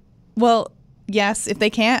 Pokemon. Well, yes. If they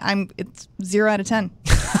can't, it's 0 out of 10.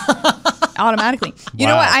 Automatically. You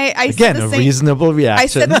know what? I Again, said a reasonable reaction. I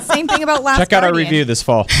said the same thing about Last Check out our Guardian. review this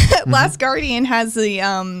fall. Last Guardian has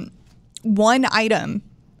the one item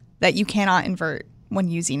that you cannot invert when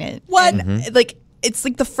using it. What? And, it's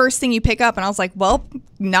the first thing you pick up, and I was like, well,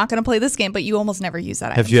 not going to play this game, but you almost never use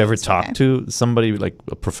that item. Have you so ever it's talked to somebody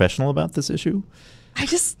a professional about this issue? I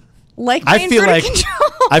just like my inverted control.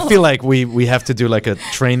 I feel like we have to do a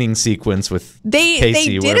training sequence with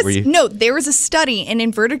Casey. There was a study, and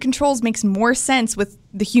inverted controls makes more sense with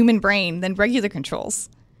the human brain than regular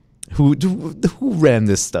controls. Who ran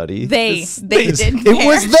this study? They did. It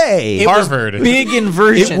was they. Harvard. Big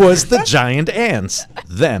inversion. It was the giant ants.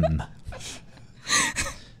 Them.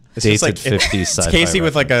 It's just Dated 50s it's sci-fi Casey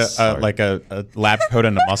with reference. a lab coat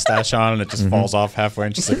and a mustache on, and it just falls off halfway,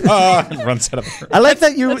 and she's like, and runs out of the room. I like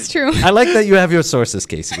that you. That's true. I like that you have your sources,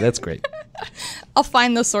 Casey. That's great. I'll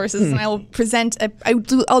find those sources and I will present.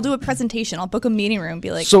 I'll do a presentation. I'll book a meeting room.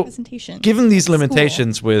 Be like, So, presentation. given these That's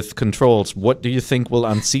limitations with controls, what do you think will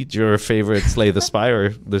unseat your favorite Slay the Spire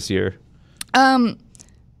this year?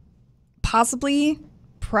 Possibly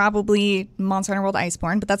probably Monster Hunter World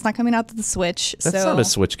Iceborne, but that's not coming out to the Switch. That's so not a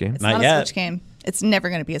Switch game. It's Not not yet. a Switch game. It's never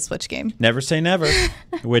going to be a Switch game. Never say never.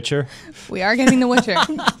 Witcher. We are getting The Witcher.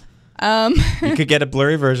 You could get a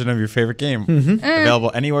blurry version of your favorite game available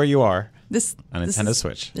anywhere you are on Nintendo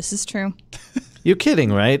Switch. This is true. You're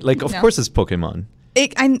kidding, right? Like, of No. course it's Pokemon.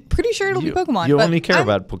 I'm pretty sure it'll be Pokemon. You but only care I'm-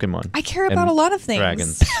 about Pokemon. I care and about a lot of things.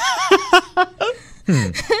 Dragons.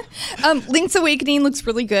 Link's Awakening looks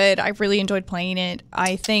really good. I really enjoyed playing it.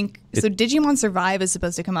 I think so. Digimon Survive is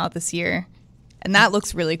supposed to come out this year, and that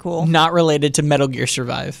looks really cool. Not related to Metal Gear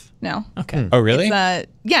Survive. No. Okay. Oh, really? Yeah,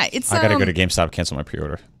 it's. I gotta go to GameStop, cancel my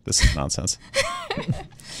pre-order. This is nonsense.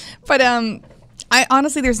 But I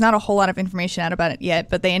honestly, there's not a whole lot of information out about it yet.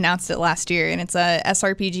 But they announced it last year, and it's a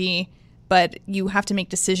SRPG. But you have to make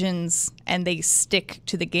decisions, and they stick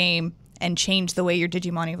to the game and change the way your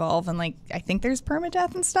Digimon evolve. And like, I think there's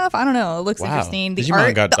permadeath and stuff. I don't know. It looks Wow. interesting. The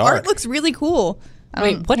Digimon got the dark. art looks really cool.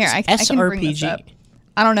 Wait, what is I can bring this SRPG? up.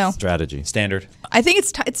 I don't know. Strategy. Standard. I think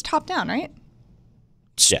it's top down, right?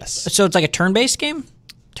 Yes. So it's like a turn-based game?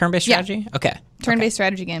 Turn-based Yeah. strategy? Okay. Turn-based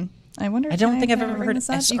strategy game. I wonder. I don't can think I've can ever bring heard this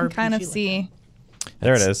up? You can SRPG kind of like see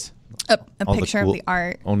There it is. a All picture cool, of the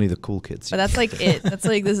art, Only the cool kids. but that's like it. That's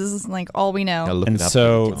like this is like all we know. I'll look And it up.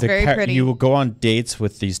 so very pretty. you will go on dates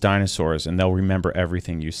with these dinosaurs, and they'll remember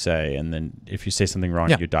everything you say. And then if you say something wrong,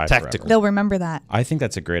 Yeah, you die tactical. forever. They'll remember that. I think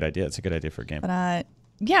that's a great idea. It's a good idea for a game. But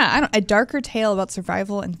yeah, a darker tale about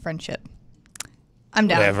survival and friendship. I'm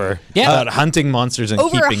down. Whatever. Yeah. About hunting monsters and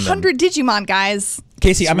Over keeping 100 Digimon, guys.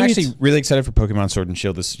 Casey, I'm Sweet. actually really excited for Pokemon Sword and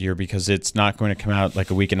Shield this year because it's not going to come out like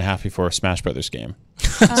a week and a half before a Smash Brothers game.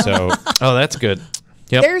 So them. Oh, that's good.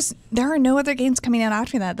 Yep. There are no other games coming out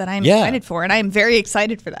after that I'm Yeah. excited for, and I am very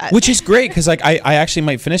excited for that. which is great because like I actually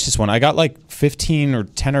might finish this one. I got like 10 or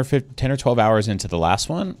 12 hours into the last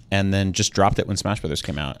one and then just dropped it when Smash Brothers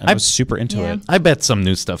came out. And I was super into Yeah. it. I bet some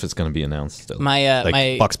new stuff is going to be announced still. My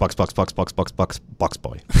like box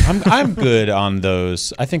boy. I'm good on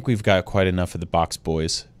those. I think we've got quite enough of the box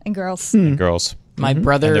boys and girls. and girls. my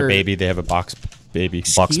brother. And their baby, they have a box baby.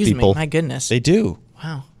 Box Excuse people. me. My goodness. They do.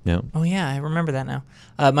 Wow. Yeah. Oh yeah, I remember that now.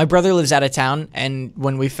 My brother lives out of town, and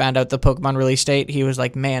when we found out the Pokemon release date, he was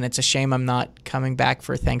like, "Man, it's a shame I'm not coming back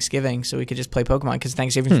for Thanksgiving, so we could just play Pokemon because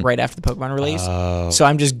Thanksgiving's right after the Pokemon release. So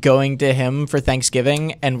I'm just going to him for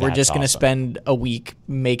Thanksgiving, and we're That's just gonna awesome. spend a week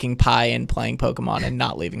making pie and playing Pokemon and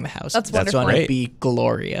not leaving the house. That's That's wonderful. going to be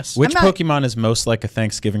glorious. Which I'm not- Pokemon is most like a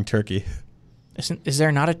Thanksgiving turkey? Is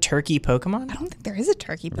there not a turkey Pokemon? I don't think there is a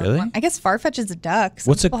turkey Pokemon. Really? I guess Farfetch is a duck. Some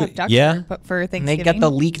What's a people good- have ducks yeah. for And Thanksgiving. they got the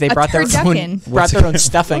leek. They A brought their own, turducken. brought their own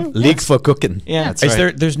stuffing. League for cooking. Yeah. That's Is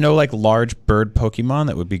right. there's no like large bird Pokemon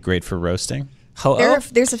that would be great for roasting? Ho-Oh? There are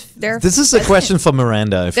This is a pheasant- question for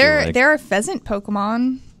Miranda. I feel like. There are pheasant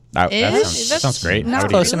Pokemon. That Ish? sounds great. Not I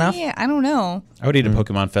would, close eat, enough. I don't know. I would eat a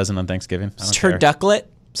Pokemon pheasant on Thanksgiving. I don't care. Turducklet.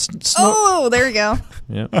 Oh, there we go.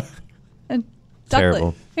 Yeah. A ducklet.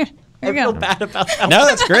 Terrible. Here, I there we feel go. bad about that. No,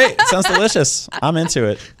 that's great. It sounds delicious. I'm into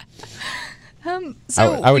it.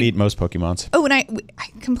 So I would eat most Pokemons. Oh, and I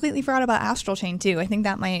completely forgot about Astral Chain too. I think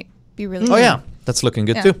that might be really. Oh yeah, that's looking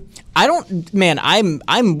good Yeah. too. I don't, man.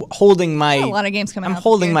 I'm holding my A lot of games coming I'm out this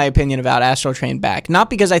holding year. my opinion about Astral Train back, not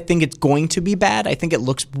because I think it's going to be bad. I think it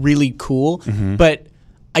looks really cool, but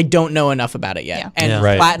I don't know enough about it yet. Yeah. And Yeah.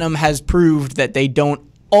 Right. Platinum has proved that they don't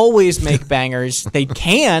always make bangers. They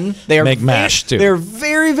can. They are Make mash, too. They're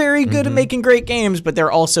very, very good at making great games, but they're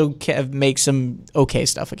also make some okay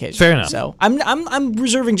stuff occasionally. Fair enough. So I'm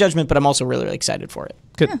reserving judgment, but I'm also really, really excited for it.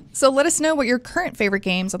 Good. So let us know what your current favorite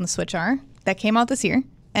games on the Switch are that came out this year,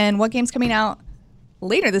 and what games coming out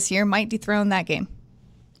later this year might dethrone that game.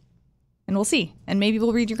 And we'll see. And maybe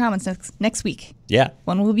we'll read your comments next week Yeah.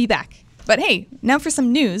 when we'll be back. But hey, now for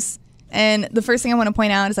some news. And the first thing I want to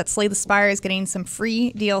point out is that Slay the Spire is getting some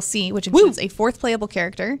free DLC, which includes a fourth playable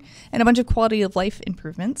character and a bunch of quality of life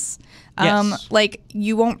improvements. Yes. Like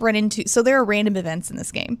you won't run into, so there are random events in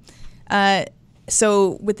this game.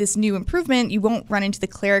 So with this new improvement, you won't run into the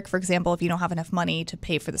cleric, for example, if you don't have enough money to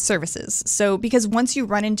pay for the services. So because once you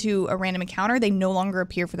run into a random encounter, they no longer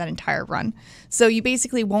appear for that entire run. So you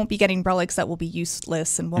basically won't be getting relics that will be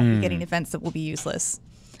useless and won't be getting events that will be useless.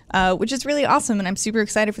 Which is really awesome, and I'm super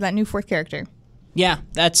excited for that new fourth character. Yeah,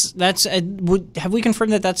 that's. Have we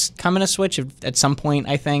confirmed that that's coming to Switch at some point?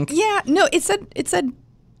 I think. Yeah, no, it said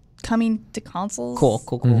coming to consoles.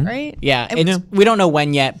 Cool. Right? Yeah, we don't know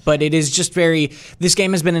when yet, but it is just very. This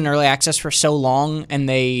game has been in early access for so long, and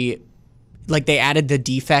they added the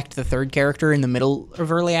defect, the third character, in the middle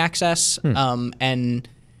of early access, and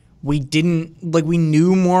we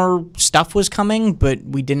knew more stuff was coming, but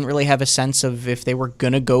we didn't really have a sense of if they were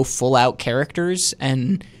gonna go full out characters,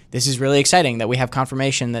 and this is really exciting that we have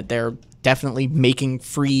confirmation that they're definitely making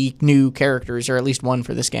free new characters, or at least one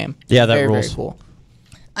for this game. Yeah, that very, rules. very cool.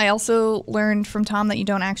 I also learned from Tom that you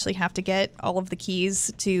don't actually have to get all of the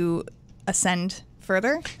keys to ascend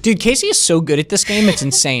further. Dude, Casey is so good at this game, it's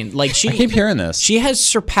insane. Like I keep hearing this. She has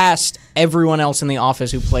surpassed everyone else in the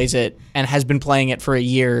office who plays it and has been playing it for a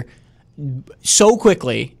year so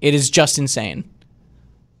quickly. It is just insane.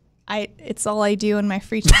 It's all I do in my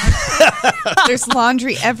free time. There's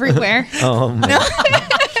laundry everywhere. Oh my.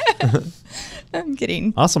 No. I'm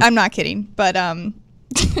kidding. Awesome. I'm not kidding, but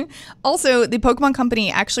also the Pokemon Company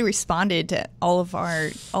actually responded to all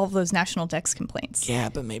of those National Dex complaints. Yeah,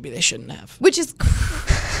 but maybe they shouldn't have. Which is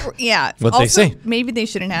yeah. What'd also, they say? Maybe they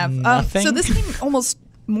shouldn't have. Nothing. So this came almost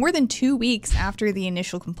more than 2 weeks after the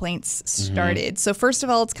initial complaints started. So first of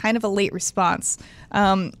all, it's kind of a late response.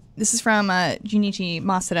 This is from Junichi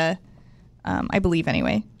Masuda, I believe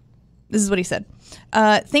anyway. This is what he said.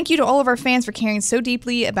 Thank you to all of our fans for caring so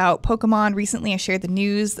deeply about Pokemon. Recently, I shared the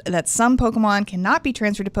news that some Pokemon cannot be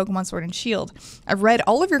transferred to Pokemon Sword and Shield. I've read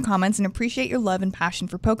all of your comments and appreciate your love and passion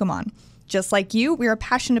for Pokemon. Just like you, we are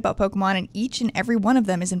passionate about Pokemon, and each and every one of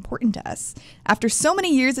them is important to us. After so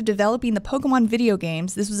many years of developing the Pokemon video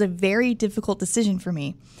games, this was a very difficult decision for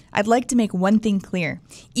me. I'd like to make one thing clear.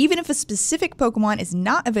 Even if a specific Pokemon is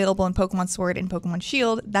not available in Pokemon Sword and Pokemon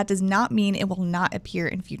Shield, that does not mean it will not appear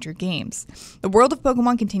in future games. The world of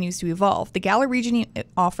Pokemon continues to evolve. The Galar region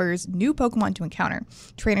offers new Pokemon to encounter,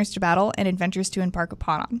 trainers to battle, and adventures to embark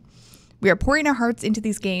upon. We are pouring our hearts into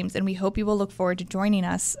these games, and we hope you will look forward to joining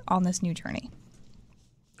us on this new journey.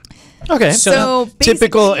 Okay, So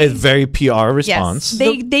typical, basically- very PR response.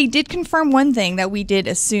 Yes, they did confirm one thing that we did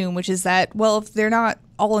assume, which is that, well, if they're not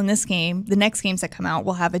all in this game, the next games that come out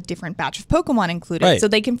will have a different batch of Pokemon included. Right. So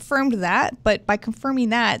they confirmed that, but by confirming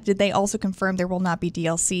that, did they also confirm there will not be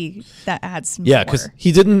DLC that adds more? Yeah, because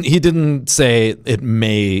he didn't say it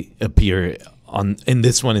may appear in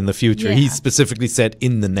this one in the future. He Yeah. specifically said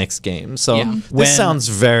in the next game. So Yeah. this sounds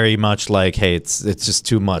very much like, hey, it's just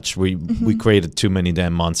too much. We created too many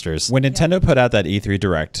damn monsters. When Nintendo put out that E3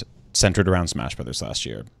 Direct centered around Smash Brothers last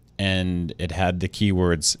year, and it had the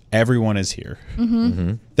keywords "everyone is here,"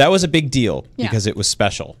 that was a big deal because it was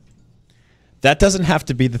special. That doesn't have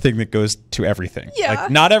to be the thing that goes to everything. Yeah.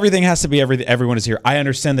 Like, not everything has to be everyone is here. I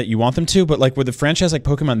understand that you want them to, but like with a franchise like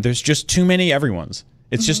Pokemon, there's just too many everyone's.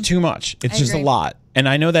 It's just too much. It's just agree. a lot. And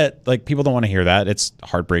I know that like people don't want to hear that. It's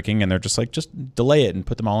heartbreaking, and they're just like, just delay it and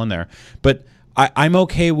put them all in there. But I'm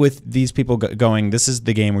okay with these people going, this is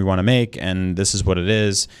the game we want to make, and this is what it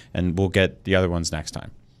is, and we'll get the other ones next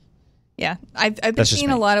time. Yeah, I've been That's just seeing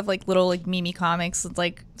me. a lot of like little like meme comics. It's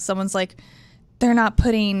like someone's like, they're not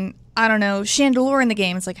putting, I don't know, Chandelure in the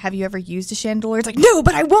game. It's like, have you ever used a Chandelure? It's like, no,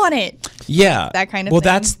 but I want it. Yeah, That kind of well,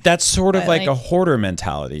 thing. that's sort of But, like a like- hoarder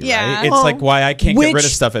mentality, Yeah. right? It's Well, like why I can't get rid of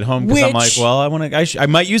which- stuff at home because I'm like, which- well, I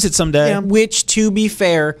might use it someday. Which, to be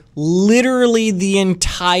fair, literally the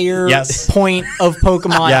entire Yes. point of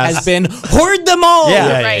Pokemon Yes. has been hoard them all, Yeah.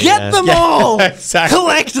 Yeah, yeah, get yeah. them all, exactly.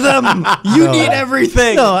 collect them. You need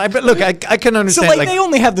everything. No, but look, I can so understand. like, they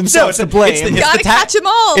only have themselves to blame. it's the Gotta tag- catch them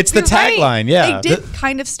all. it's the You're right. tagline, yeah. They did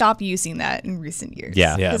kind of stop using that in recent years.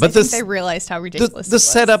 Yeah. Yeah, 'Cause but I think this- they realized how the ridiculous it the was.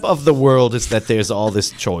 setup of the world is that there's all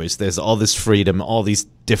this choice, there's all this freedom, all these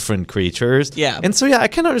different creatures. Yeah. And so, yeah, I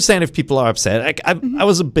can understand if people are upset. I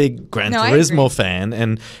was a big Gran No, I Turismo agree. fan,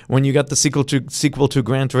 and when you got the sequel to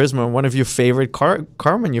Gran Turismo, one of your favorite car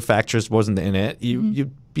manufacturers wasn't in it,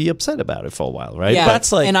 you'd be upset about it for a while, right? Yeah, But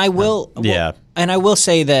that's like- and I will. yeah. and I will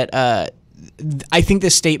say that I think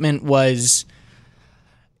this statement was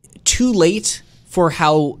too late for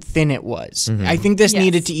how thin it was. I think this Yes.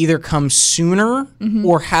 needed to either come sooner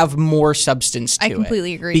or have more substance to it. I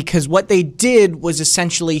completely agree. Because what they did was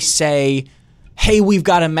essentially say, "Hey, we've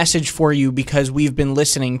got a message for you because we've been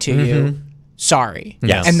listening to you." Sorry.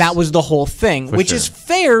 Yes. And that was the whole thing, which sure. is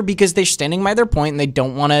fair because they're standing by their point and they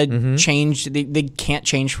don't want to change. They can't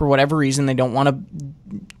change for whatever reason. They don't want to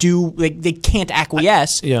do, they can't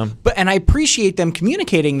acquiesce. Yeah. And I appreciate them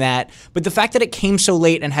communicating that. But the fact that it came so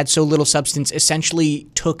late and had so little substance essentially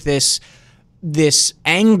took this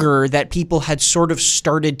anger that people had sort of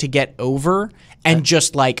started to get over and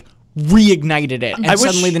just like reignited it. And I wish-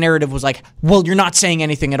 suddenly the narrative was like, well, you're not saying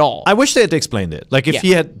anything at all. I wish they had explained it. Like if Yeah.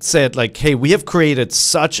 he had said, like, "Hey, we have created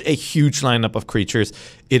such a huge lineup of creatures.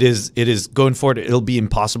 It is going forward. It'll be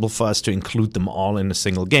impossible for us to include them all in a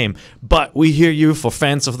single game. But we hear you. For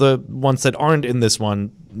fans of the ones that aren't in this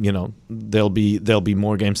one, you know, there'll be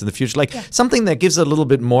more games in the future. Like something that gives a little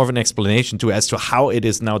bit more of an explanation as to how it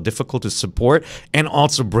is now difficult to support and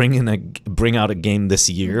also bring out a game this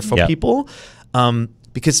year for Yeah. people.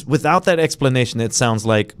 because without that explanation, it sounds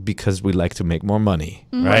like because we like to make more money,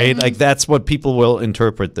 right? Like that's what people will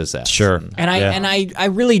interpret this as. Sure. And I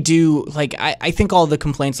really do like. I think all the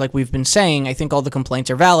complaints, like we've been saying, I think all the complaints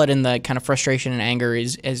are valid, and the kind of frustration and anger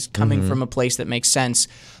is coming from a place that makes sense.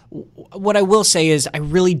 What I will say is I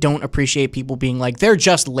really don't appreciate people being like, they're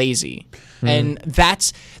just lazy. And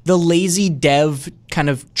that's the lazy dev kind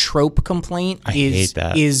of trope complaint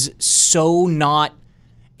is so not,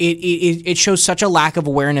 it shows such a lack of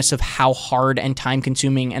awareness of how hard and time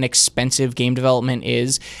consuming and expensive game development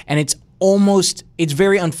is. And it's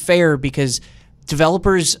very unfair because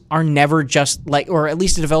developers are never just like, or at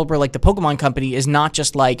least a developer like the Pokemon Company is not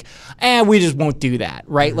just like, we just won't do that,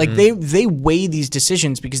 right? Like they weigh these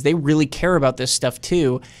decisions because they really care about this stuff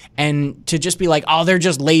too. And to just be like, oh, they're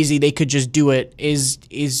just lazy, they could just do it,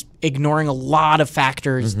 is ignoring a lot of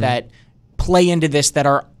factors that play into this that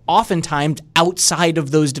are oftentimes outside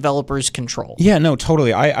of those developers' control. Yeah, no,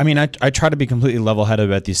 totally. I mean, I try to be completely level-headed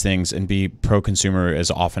about these things and be pro-consumer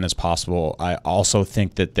as often as possible. I also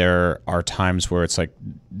think that there are times where it's like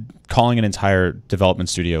calling an entire development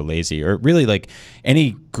studio lazy, or really like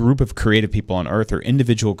any group of creative people on Earth or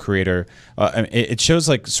individual creator, it shows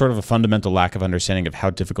like sort of a fundamental lack of understanding of how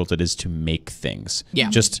difficult it is to make things. Yeah.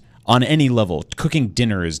 Just on any level. Cooking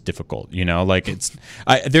dinner is difficult, you know, like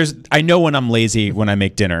I know when I'm lazy when I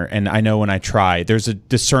make dinner, and I know when I try. There's a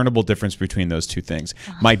discernible difference between those two things.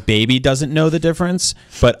 My baby doesn't know the difference,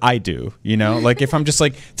 but I do, you know, like if I'm just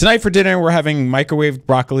like, tonight for dinner, we're having microwaved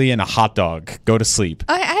broccoli and a hot dog, go to sleep.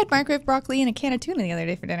 I had microwave broccoli and a can of tuna the other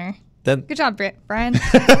day for dinner. Then Good job, Brian.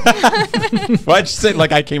 Why'd you say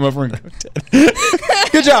like I came over and cooked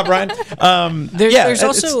it? Good job, Brian. There's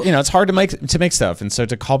also, it's hard to make stuff, and so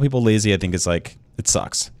to call people lazy, I think is like, it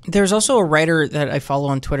sucks. There's also a writer that I follow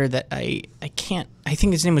on Twitter that I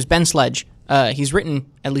think his name was Ben Sledge. He's written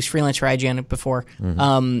at least freelance for IGN before.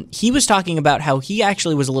 He was talking about how he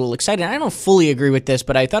actually was a little excited. I don't fully agree with this,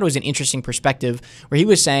 but I thought it was an interesting perspective where he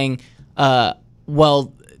was saying,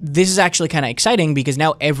 well, this is actually kind of exciting because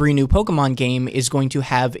now every new Pokemon game is going to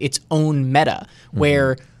have its own meta,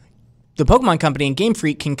 where the Pokemon Company and Game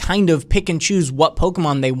Freak can kind of pick and choose what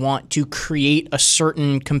Pokemon they want to create a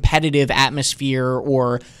certain competitive atmosphere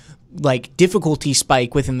or like difficulty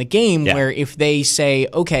spike within the game, where if they say,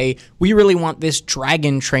 okay, we really want this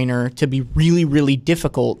dragon trainer to be really, really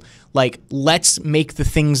difficult, like let's make the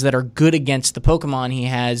things that are good against the Pokemon he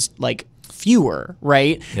has like fewer,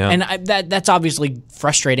 right? Yeah. And that's obviously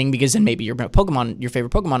frustrating because then maybe your favorite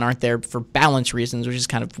Pokemon aren't there for balance reasons, which is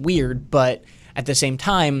kind of weird. But at the same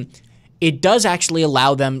time, it does actually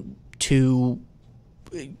allow them to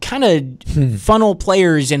kind of funnel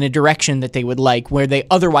players in a direction that they would like, where they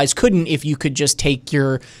otherwise couldn't if you could just take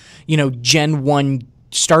your, Gen 1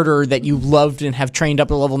 starter that you loved and have trained up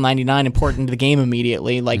to level 99 and port it into the game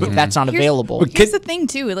immediately. Like, that's not available. Here's the thing,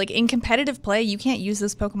 too. Like, in competitive play, you can't use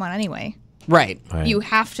this Pokemon anyway. Right. You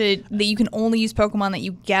have to. You can only use Pokemon that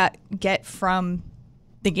you get from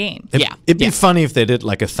the game. It'd be funny if they did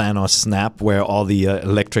like a Thanos snap where all the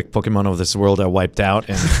electric Pokemon of this world are wiped out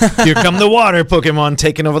and here come the water Pokemon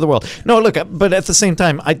taking over the world. No, look, but at the same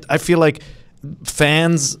time, I feel like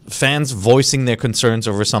fans voicing their concerns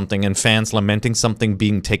over something and fans lamenting something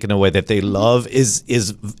being taken away that they love is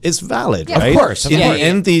valid, right? Of course.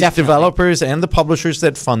 And the developers and the publishers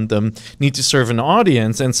that fund them need to serve an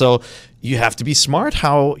audience, and so you have to be smart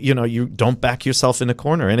how you don't back yourself in a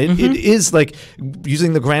corner. And it is like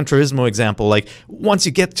using the Gran Turismo example, like once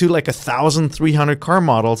you get to like 1,300 car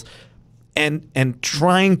models, and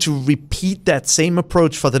trying to repeat that same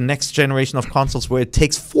approach for the next generation of consoles where it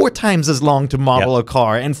takes 4 times as long to model a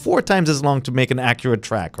car and 4 times as long to make an accurate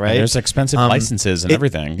track, right? And there's expensive licenses and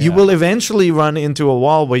everything. You will eventually run into a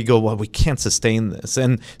wall where you go, well, we can't sustain this.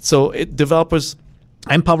 And so developers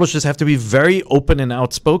and publishers have to be very open and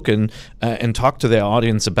outspoken and talk to their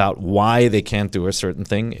audience about why they can't do a certain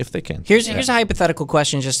thing if they can. Here's a hypothetical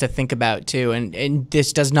question just to think about, too, and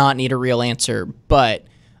this does not need a real answer, but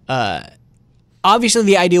obviously,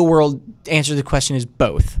 the ideal world answer to the question is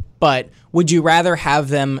both. But would you rather have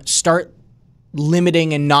them start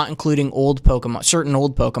limiting and not including certain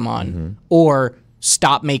old Pokemon, or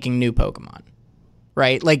stop making new Pokemon?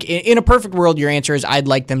 Right? Like in a perfect world, your answer is I'd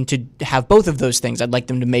like them to have both of those things. I'd like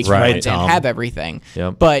them to make ones and have everything.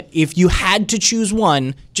 Yep. But if you had to choose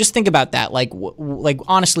one, just think about that. Like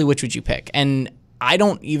honestly, which would you pick? And I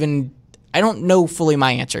don't know fully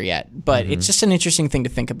my answer yet, but it's just an interesting thing to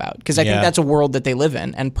think about because I think that's a world that they live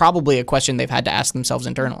in and probably a question they've had to ask themselves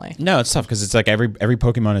internally. No, it's tough because it's like every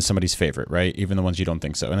Pokemon is somebody's favorite, right? Even the ones you don't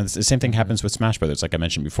think so. And it's the same thing happens with Smash Brothers, like I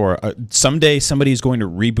mentioned before. Someday somebody is going to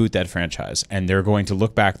reboot that franchise and they're going to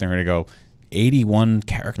look back and they're going to go, 81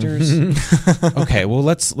 characters. Okay, well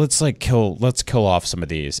let's kill off some of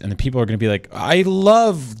these, and the people are going to be like, I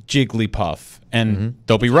love Jigglypuff, and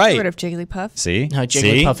they'll be right. Rid of Jigglypuff. See, No,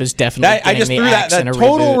 Jigglypuff is definitely. I just getting threw the axe that in a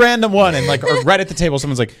total reboot. random one, and like right at the table,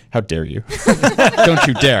 someone's like, "How dare you? Don't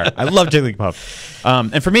you dare!" I love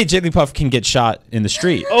Jigglypuff, and for me, Jigglypuff can get shot in the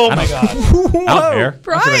street. Oh my god! I don't care.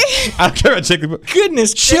 Brian! I don't care about Jigglypuff.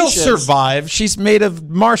 Goodness She'll gracious. survive. She's made of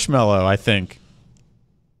marshmallow, I think.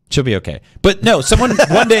 She'll be okay. But no, someone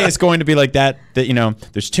one day is going to be like that, you know,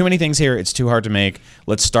 there's too many things here. It's too hard to make.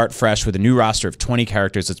 Let's start fresh with a new roster of 20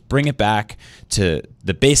 characters. Let's bring it back to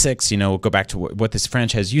the basics, you know, we'll go back to what this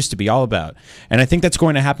franchise used to be all about. And I think that's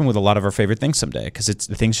going to happen with a lot of our favorite things someday, because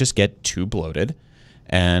the things just get too bloated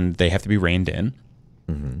and they have to be reined in.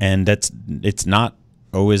 And it's not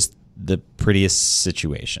always the prettiest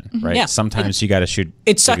situation, right? Yeah. Sometimes you got to shoot.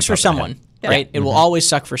 It sucks for Jigglypuff someone, ahead. right? It will always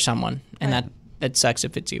suck for someone, and Right. that sucks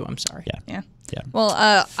if it's you. I'm sorry. Yeah. Yeah.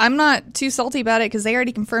 Well, I'm not too salty about it because they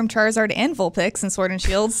already confirmed Charizard and Vulpix in Sword and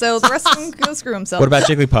Shield, so the rest of them can go screw themselves. What about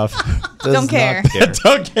Jigglypuff? Does Don't care. not care.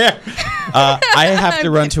 Don't care. I have to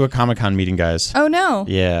run to a Comic-Con meeting, guys. Oh no.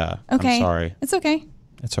 Yeah. Okay. I'm sorry. It's okay.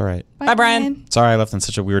 It's all right. Bye, Brian. Sorry I left on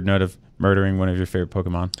such a weird note of murdering one of your favorite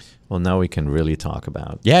Pokemon. Well, now we can really talk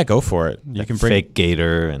about Yeah, go for it. You can bring fake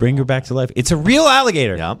gator and her back to life. It's a real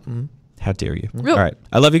alligator. Yeah. How dare you? Real- All right.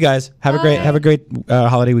 I love you guys. Have a great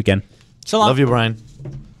holiday weekend. So long. Love you, Brian.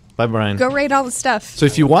 Bye, Brian. Go raid all the stuff. So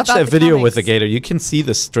if you watch about that the video with comics. the gator, you can see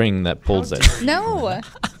the string that pulls it. No.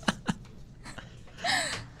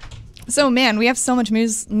 So man, we have so much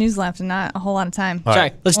news left and not a whole lot of time. All Sorry.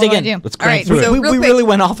 right. Let's What dig do I in. do? Let's All right, crank through it. so We real quick, really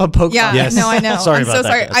went off of Pokemon. Yeah, Yes. no, I know. Sorry I'm about so that,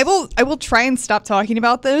 sorry. guys. I will try and stop talking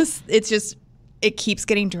about this. It's just it keeps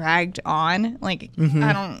getting dragged on. Like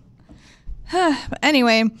I don't. But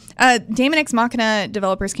anyway, Daemon X Machina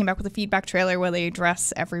developers came back with a feedback trailer where they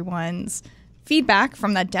address everyone's feedback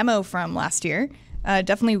from that demo from last year.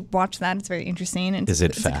 Definitely watch that. It's very interesting. And Is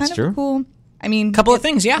it it's a kind faster? of cool. I mean, A couple of it-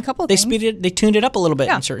 things, yeah. A couple of they things. They tuned it up a little bit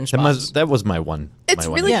Yeah. in certain That spots. was my one. It's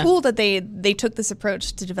my one. really Yeah. cool that they took this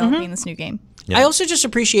approach to developing this new game. Yeah. I also just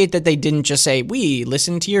appreciate that they didn't just say, we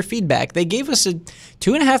listened to your feedback. They gave us a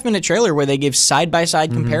 2.5-minute trailer where they gave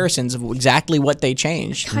side-by-side comparisons of exactly what they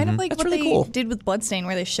changed. Kind of like That's what really they cool. did with Bloodstain,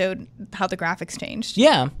 where they showed how the graphics changed.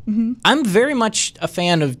 Yeah. I'm very much a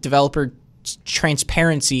fan of developer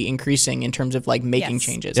transparency increasing in terms of like making Yes.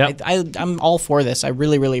 changes. Yep. I'm all for this. I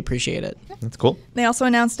really, really appreciate it. That's cool. They also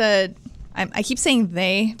announced I keep saying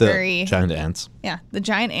they The very giant ants. yeah. The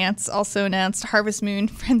Giant Ants also announced Harvest Moon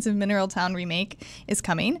Friends of Mineral Town remake is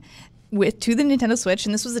coming to the Nintendo Switch,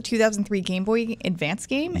 and this was a 2003 Game Boy Advance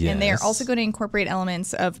game, and they are Yes. also going to incorporate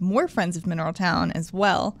elements of more Friends of Mineral Town as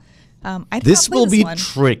well. I did This not play will this be one.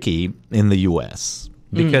 tricky in the U.S.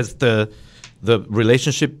 because the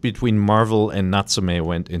relationship between Marvel and Natsume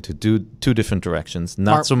went into two different directions.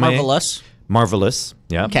 Natsume, Marvelous. Marvelous,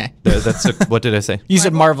 yeah. Okay. That's what did I say? You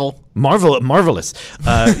said Marvel. Marvelous.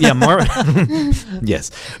 Yeah,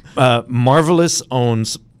 yes. Marvelous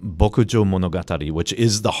owns Bokujo Monogatari, which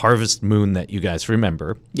is the Harvest Moon that you guys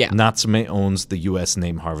remember. Yeah. Natsume owns the U.S.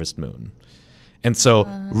 name Harvest Moon. And so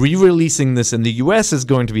re-releasing this in the U.S. is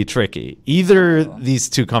going to be tricky. Either these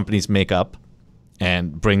two companies make up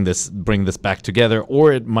and bring this back together,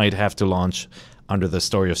 or it might have to launch under the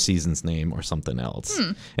Story of Seasons name or something else.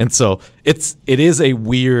 And so this is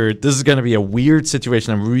going to be a weird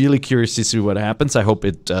situation. I'm really curious to see what happens. I hope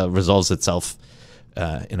it resolves itself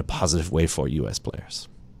in a positive way for US players.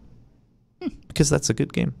 Because that's a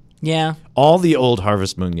good game. Yeah. All the old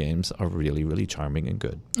Harvest Moon games are really, really charming and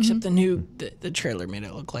good. Except the trailer made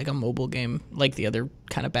it look like a mobile game, like the other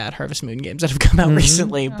kind of bad Harvest Moon games that have come out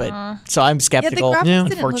recently. But so I'm Yeah, the skeptical. graphics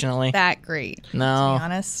didn't Unfortunately, look that great. No. To be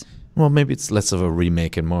honest. Well, maybe it's less of a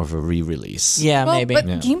remake and more of a re-release. yeah, Well, maybe. but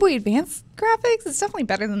Yeah. Game Boy Advance graphics, it's definitely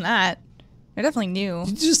better than that. They're definitely new.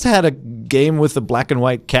 You just had a game with a black and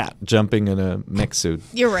white cat jumping in a mech suit.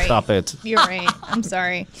 You're right. Stop it. You're right. I'm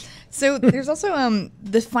sorry. So there's also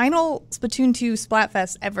the final Splatoon 2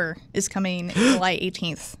 Splatfest ever is coming July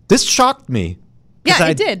 18th. This shocked me. 'Cause Yeah, I-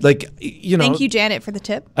 it did. Like, you know, Thank you, Janet, for the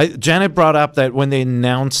tip. Janet brought up that when they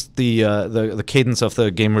announced the cadence of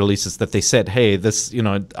the game releases, that they said, "Hey, this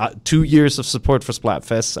 2 years of support for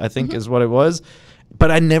Splatfest, I think, is what it was." But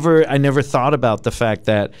I never thought about the fact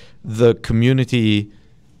that the community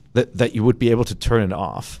that you would be able to turn it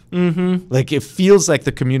off. Mm-hmm. Like it feels like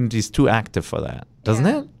the community is too active for that, doesn't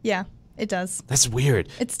it? Yeah, it does. That's weird.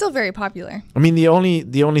 It's still very popular. I mean, the only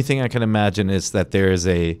thing I can imagine is that there's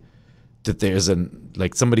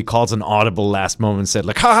like somebody calls an audible last moment and said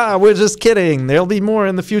like, haha, we're just kidding. There'll be more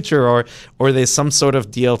in the future, or there's some sort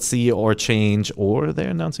of DLC or change, or they're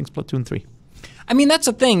announcing Splatoon 3. I mean, that's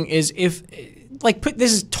the thing is if, like,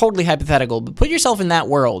 this is totally hypothetical, but put yourself in that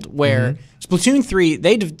world where Splatoon 3,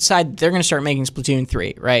 they decide they're going to start making Splatoon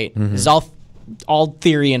 3, right? This is all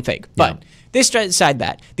theory and fake. But they decide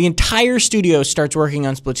that. The entire studio starts working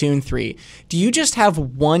on Splatoon 3. Do you just have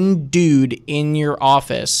one dude in your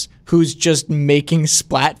office who's just making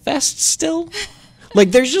Splatfest still?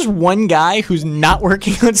 Like, there's just one guy who's not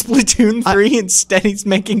working on Splatoon 3, instead he's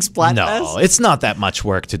making Splatfest? No, it's not that much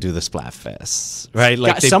work to do the Splatfest, right?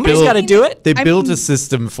 Like somebody's got to do it. They built a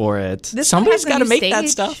system for it. Somebody's got to make that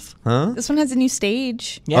stuff. Huh? This one has a new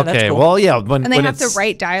stage. Yeah, okay, that's cool. well, yeah. And they have to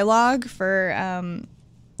write dialogue for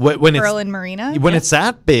when Pearl and Marina. When it's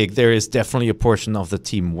that big, there is definitely a portion of the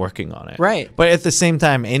team working on it. Right. But at the same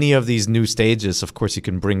time, any of these new stages, of course, you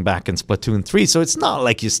can bring back in Splatoon 3. So it's not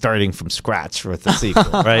like you're starting from scratch with the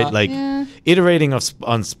sequel, right? Like, iterating on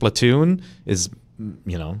Splatoon is,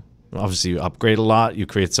 obviously you upgrade a lot, you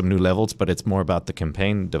create some new levels, but it's more about the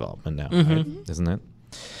campaign development now, right? Isn't it?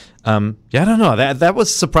 I don't know. That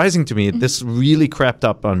was surprising to me. This really crept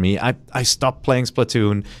up on me. I stopped playing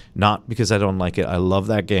Splatoon, not because I don't like it. I love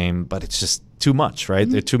that game, but it's just too much, right?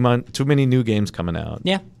 There are too many new games coming out.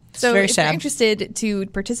 Yeah. So very if sad. you're interested to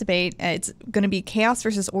participate, it's going to be Chaos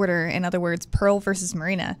versus Order. In other words, Pearl versus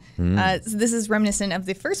Marina. So this is reminiscent of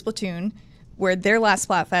the first Splatoon, where their last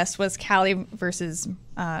Splatfest was Callie versus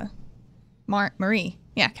Marie.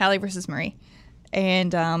 Yeah, Callie versus Marie.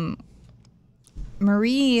 And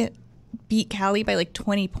Marie beat Callie by like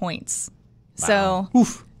 20 points. Wow. So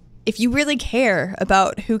if you really care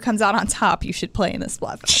about who comes out on top, you should play in this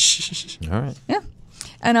Splatfest. All right. Yeah.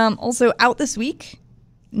 And also out this week,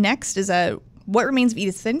 next is What Remains of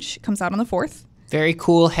Edith Finch. Comes out on the 4th. Very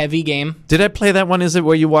cool, heavy game. Did I play that one? Is it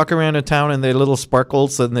where you walk around a town and they're little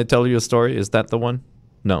sparkles and they tell you a story? Is that the one?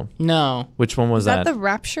 No. No. Which one was Is that the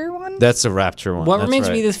Rapture one? That's the Rapture one. What That's Remains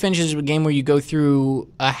right. of Edith Finch is a game where you go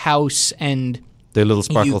through a house and... They're little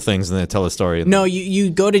sparkle things and they tell a story. No, you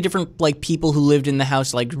go to different like people who lived in the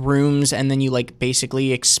house, like rooms, and then you like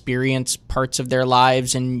basically experience parts of their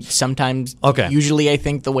lives, and sometimes, usually I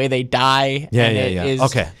think the way they die. Yeah, and yeah, it yeah. is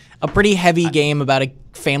Okay. a pretty heavy game about a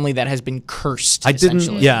family that has been cursed. I didn't.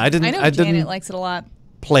 essentially. Yeah, I didn't. I know I Janet didn't likes it a lot.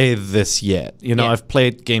 play this yet. Yeah. I've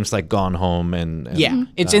played games like Gone Home and Yeah,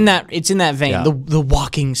 it's in that vein. Yeah. The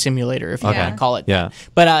walking simulator, if you want to call it. Yeah. that.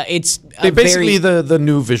 But it's they're basically very, the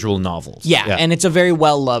new visual novels. yeah, and it's a very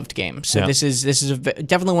well loved game. So Yeah. this is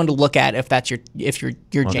definitely one to look at if that's your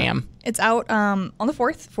jam. It's out on the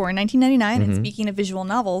 4th for $19.99. And speaking of visual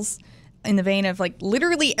novels, in the vein of like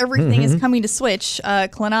literally everything is coming to Switch,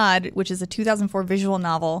 Clannad, which is a 2004 visual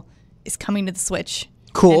novel, is coming to the Switch.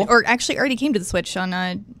 Cool. Or actually already came to the Switch on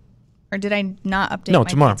or did I not update my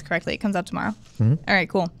tomorrow. dates correctly? It comes out tomorrow. All right,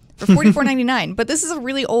 cool. For $44.99. But this is a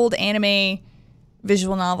really old anime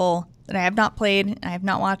visual novel that I have not played. I have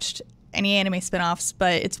not watched any anime spin-offs,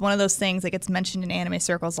 but it's one of those things that gets mentioned in anime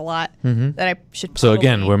circles a lot that I should So probably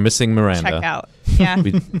again, we're missing Miranda. check out. Yeah.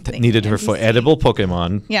 We needed her for NVC. edible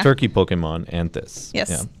Pokemon, Yeah. turkey Pokemon, and this. Yes.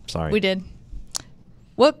 Yeah. Sorry. We did.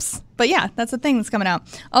 Whoops. But yeah, that's the thing that's coming out.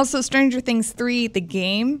 Also, Stranger Things 3, the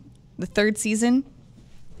game, the 3rd season,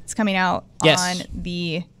 is coming out Yes. on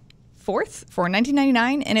the 4th for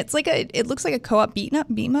 $19.99, and it's like it looks like a co-op beat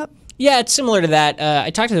 'em up. Yeah, it's similar to that. I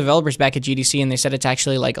talked to the developers back at GDC, and they said it's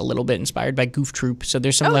actually like a little bit inspired by Goof Troop. So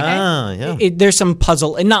there's some Okay. there's some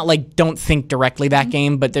puzzle, and not like don't think directly that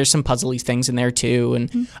game, but there's some puzzly things in there too.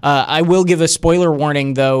 And I will give a spoiler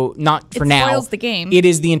warning though, not for It now. spoils the game. It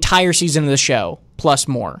is the entire season of the show plus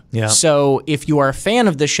more. Yeah. So if you are a fan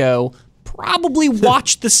of the show, probably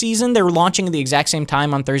watch the season. They're launching at the exact same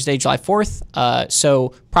time on Thursday, July 4th.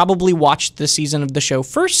 So probably watch the season of the show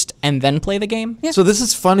first and then play the game. Yeah. So this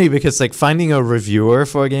is funny because like finding a reviewer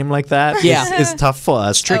for a game like that is tough for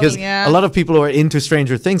us because yeah. a lot of people who are into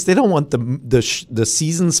Stranger Things, they don't want the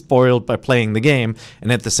season spoiled by playing the game,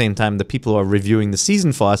 and at the same time the people who are reviewing the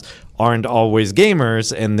season for us aren't always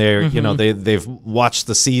gamers, and they're they've watched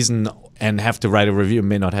the season and have to write a review and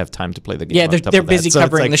may not have time to play the game. Yeah, on they're top of that. busy So it's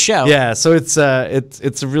covering like- the show. Yeah, so it's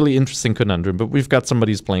a really interesting conundrum, but we've got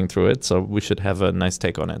somebody who's playing through it, so we should have a nice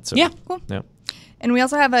take on it. So Yeah. Cool. Yeah. And we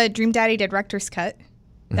also have a Dream Daddy Director's Cut.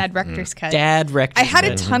 Dad Rector's Cut. Dad Rector's I had a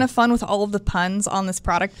Cut. ton of fun with all of the puns on this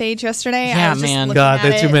product page yesterday. Yeah, I was just man. looking God, at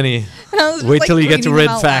there are too it, many. and I was just, Wait till you get to reading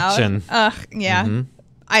Red them out loud. Faction. Yeah.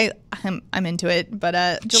 I'm into it.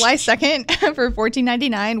 But July 2nd for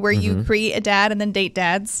 $14.99, where you create a dad and then date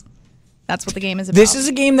dads. That's what the game is about. This is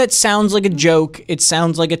a game that sounds like a joke. It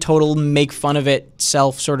sounds like a total make fun of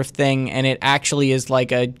itself sort of thing, and it actually is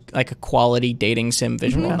like a quality dating sim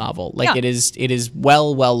visual novel. Like Yeah. it is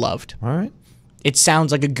well loved. All right. it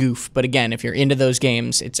sounds like a goof, but again, if you're into those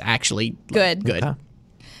games, it's actually Good. Good. Okay.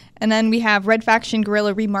 And then we have Red Faction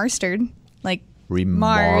Guerrilla Remastered, like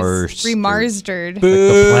Remastered. Remastered. Like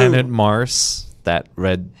the planet Mars, that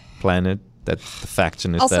red planet that the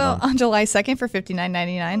faction is Also set on. on July 2nd for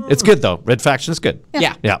 $59.99. It's good though. Red Faction is good.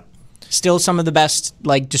 Yeah. Yeah. Still some of the best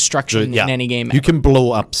like destruction Yeah. in any game. You ever. can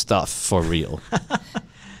blow up stuff for real.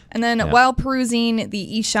 And then while perusing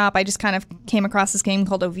the eShop, I just kind of came across this game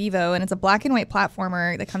called Ovivo, and it's a black and white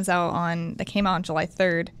platformer that came out on July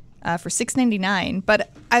 3rd for $6.99.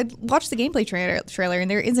 But I watched the gameplay trailer,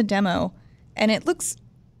 and there is a demo, and it looks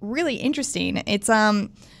really interesting. It's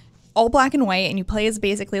all black and white, and you play as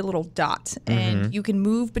basically a little dot, and you can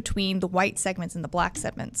move between the white segments and the black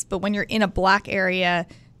segments. But when you're in a black area,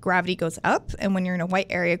 gravity goes up, and when you're in a white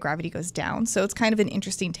area, gravity goes down. So it's kind of an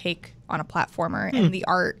interesting take on a platformer, and the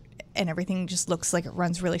art and everything just looks like it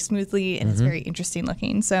runs really smoothly, and it's very interesting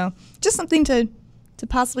looking. So just something to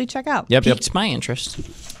possibly check out. Yep. Piqued my interest.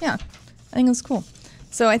 Yeah, I think it was cool.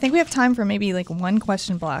 So I think we have time for maybe like one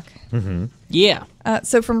question block. Yeah.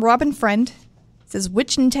 So from Robin Friend, it says,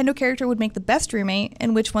 which Nintendo character would make the best roommate,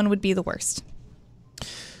 and which one would be the worst?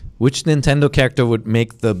 Which Nintendo character would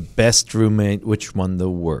make the best roommate? Which one the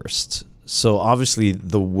worst? So obviously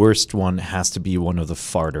the worst one has to be one of the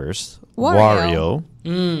farters. Wario.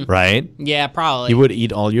 Right? Yeah, probably. He would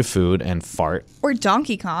eat all your food and fart. Or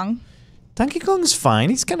Donkey Kong. Donkey Kong's fine.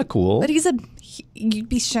 He's kind of cool. But you'd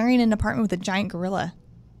be sharing an apartment with a giant gorilla.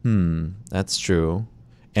 That's true.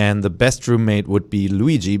 And the best roommate would be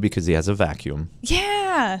Luigi because he has a vacuum.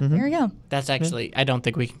 Yeah, there we go. That's actually, I don't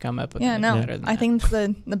think we can come up with Yeah, anything no, better than I that. think it's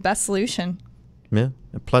the best solution. Yeah.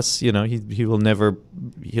 Plus, you know, he will never,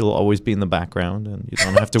 he'll always be in the background and you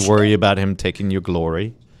don't have to worry about him taking your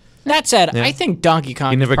glory. That said, I think Donkey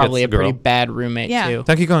Kong is never probably a gets the pretty girl. bad roommate, Yeah. too.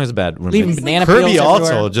 Donkey Kong is a bad roommate. Leaving banana Kirby peels also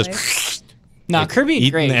everywhere. just No, Kirby is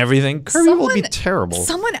eating great. everything. Kirby will be terrible.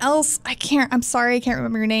 Someone else, I'm sorry, I can't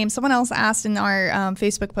remember your name. Someone else asked in our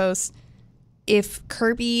Facebook post, if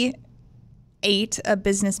Kirby ate a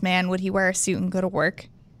businessman, would he wear a suit and go to work?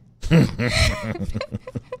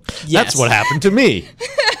 That's what happened to me.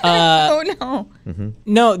 Oh no.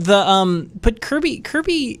 No, but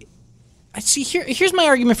Kirby. I see. Here's my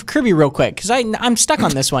argument for Kirby, real quick, because I'm stuck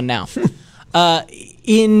on this one now.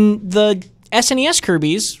 In the SNES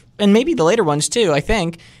Kirby's, and maybe the later ones too, I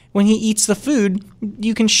think when he eats the food,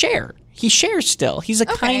 you can share. He shares still. He's a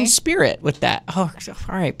kind spirit with that. Oh,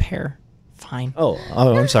 all right, Pear. Fine. Oh,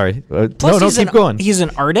 I'm sorry. No, Plus, keep going. He's an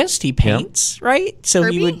artist. He paints, right? So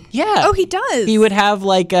Kirby? he would, yeah. Oh, he does. He would have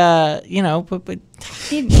like but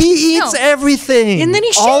He eats everything. And then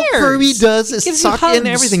he All shares. Kirby does He is gives you suck in hugs.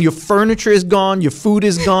 everything. Your furniture is gone. Your food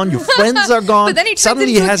is gone. Your friends are gone. But then he turns Suddenly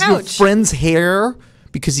into he a has your couch. friend's hair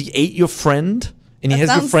because he ate your friend. And he has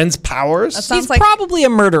your sounds- friend's powers. sounds he's like- probably a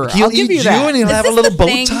murderer. He'll I'll give eat you that. and he'll Is have a this little the bow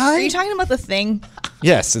thing? tie. Are you talking about the thing?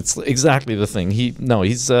 Yes, it's exactly the thing. He's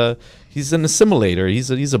an assimilator.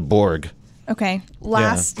 He's a Borg. Okay,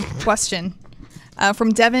 last question.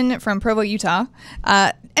 From Devin from Provo, Utah.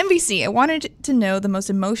 MVC, I wanted to know the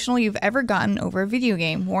most emotional you've ever gotten over a video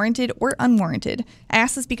game, warranted or unwarranted. I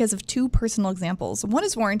ask this because of two personal examples. One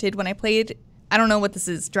is warranted when I played, I don't know what this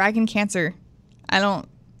is, Dragon Cancer.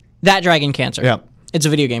 That Dragon Cancer. Yeah. It's a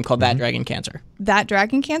video game called That Dragon Cancer. That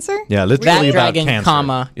Dragon Cancer? Yeah, That literally about Dragon,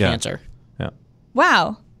 cancer. Yeah. Cancer. Yeah.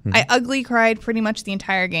 Wow. I ugly cried pretty much the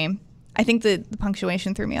entire game. I think the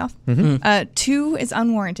punctuation threw me off. Two is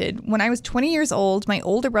unwarranted. When I was 20 years old, my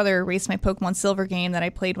older brother erased my Pokemon Silver game that I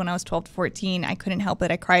played when I was 12 to 14. I couldn't help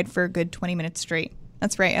it. I cried for a good 20 minutes straight.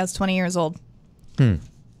 That's right. I was 20 years old. No,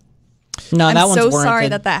 I'm that one's so warranted. sorry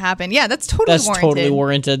that happened. Yeah, that's totally That's warranted. totally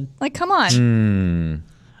warranted. Like, come on.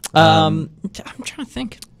 I'm trying to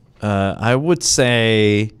think. I would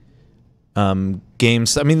say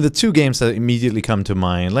games. I mean, the two games that immediately come to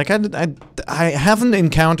mind. Like I haven't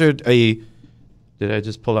encountered a. Did I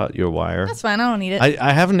just pull out your wire? That's fine. I don't need it.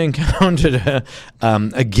 I haven't encountered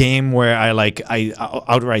a game where I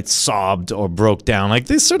outright sobbed or broke down. Like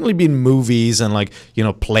there's certainly been movies and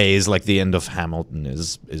plays like the end of Hamilton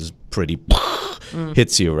is pretty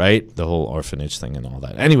hits you, right? The whole orphanage thing and all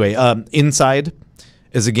that. Anyway, Inside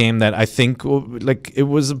is a game that I think it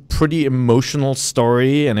was a pretty emotional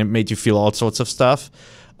story and it made you feel all sorts of stuff.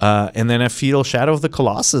 And then I feel Shadow of the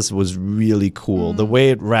Colossus was really cool. The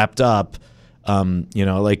way it wrapped up.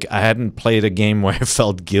 I hadn't played a game where I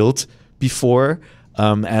felt guilt before.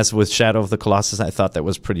 As with Shadow of the Colossus, I thought that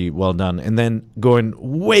was pretty well done. And then going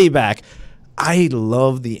way back, I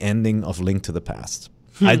love the ending of Link to the Past.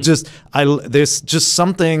 There's just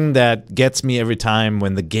something that gets me every time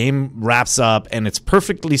when the game wraps up and it's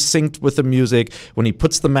perfectly synced with the music, when he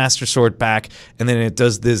puts the Master Sword back, and then it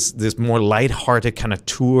does this more lighthearted kind of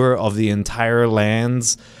tour of the entire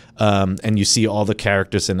lands. And you see all the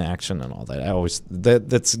characters in action and all that.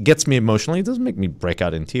 That gets me emotionally. It doesn't make me break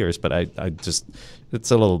out in tears, but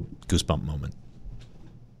it's a little goosebump moment.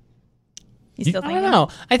 You still I don't know.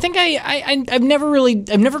 I think I've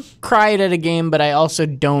never cried at a game, but I also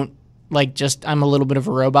don't I'm a little bit of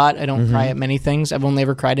a robot. I don't cry at many things. I've only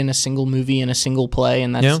ever cried in a single movie, in a single play,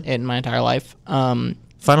 and that's it in my entire life.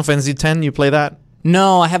 Final Fantasy X, you play that?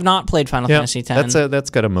 No, I have not played Final Fantasy X. That's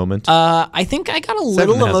got a moment. I think I got a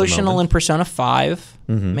little emotional in Persona 5,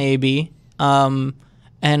 maybe. And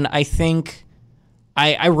I think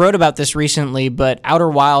I wrote about this recently, but Outer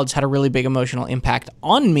Wilds had a really big emotional impact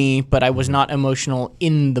on me, but I was not emotional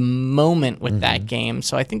in the moment with that game.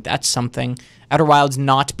 So I think that's something. Outer Wilds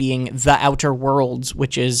not being The Outer Worlds,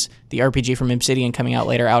 which is the RPG from Obsidian coming out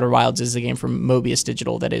later. Outer Wilds is the game from Mobius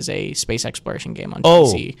Digital that is a space exploration game on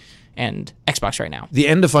PC and Xbox right now. The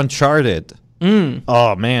end of Uncharted.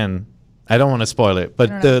 Oh man, I don't want to spoil it,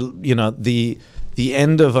 but the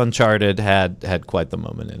end of Uncharted had quite the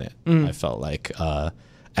moment in it. I felt like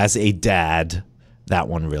as a dad, that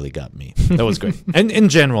one really got me. That was great. And in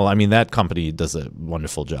general, I mean, that company does a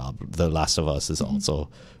wonderful job. The Last of Us is also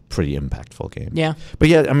pretty impactful game. Yeah. But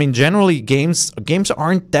yeah, I mean, generally games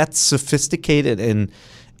aren't that sophisticated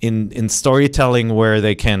in storytelling where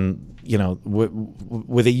they can,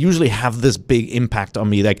 where they usually have this big impact on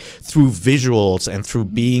me, like through visuals and through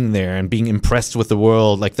being there and being impressed with the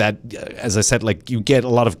world, like that. As I said, like you get a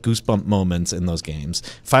lot of goosebump moments in those games.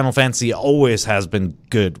 Final Fantasy always has been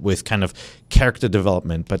good with kind of character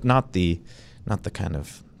development, but not the kind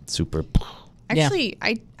of super. Actually,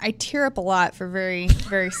 I tear up a lot for very,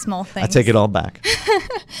 very small things. I take it all back.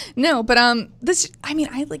 No, but I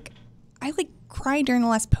cried during the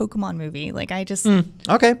last Pokemon movie. Like I just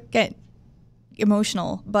get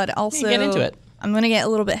emotional, but also get into it. I'm gonna get a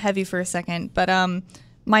little bit heavy for a second. But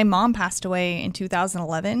my mom passed away in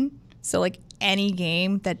 2011, so like any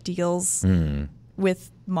game that deals with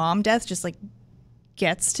mom death just like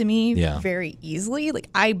gets to me very easily. Like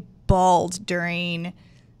I bawled during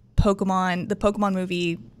the Pokemon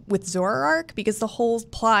movie with Zoroark because the whole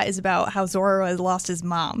plot is about how Zoro has lost his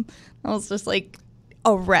mom. I was just like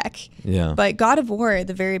a wreck. Yeah. But God of War at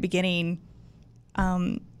the very beginning,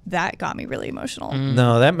 that got me really emotional.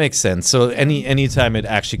 No, that makes sense. So any time it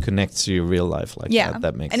actually connects to your real life like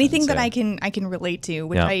that makes anything sense. that I can relate to,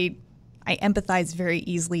 which I empathize very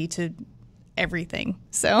easily to everything.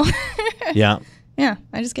 So yeah,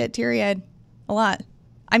 I just get teary-eyed a lot.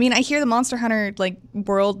 I mean, I hear the Monster Hunter like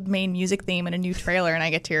world main music theme in a new trailer, and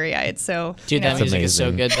I get teary-eyed. So, dude, that music is so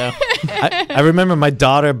good, though. I remember my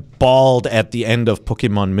daughter bawled at the end of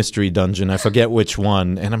Pokemon Mystery Dungeon. I forget which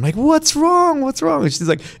one, and I'm like, "What's wrong? What's wrong?" And she's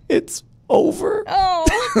like, "It's over." Oh.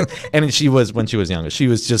 And when she was younger, she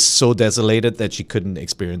was just so desolated that she couldn't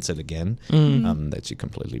experience it again. That she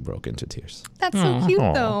completely broke into tears. That's so cute,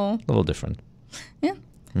 though. A little different. Yeah.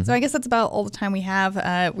 So I guess that's about all the time we have.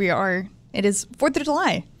 It is 4th of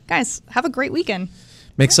July. Guys, have a great weekend.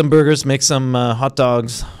 Make some burgers, make some hot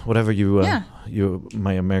dogs, whatever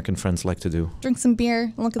my American friends like to do. Drink some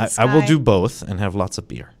beer, look at the sky. I will do both and have lots of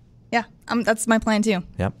beer. Yeah, that's my plan too.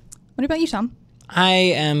 Yep. What about you, Tom? I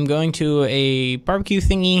am going to a barbecue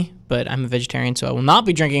thingy, but I'm a vegetarian, so I will not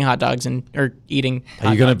be drinking hot dogs or eating.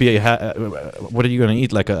 Are you going to be what are you going to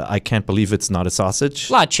eat? Like I can't believe it's not a sausage?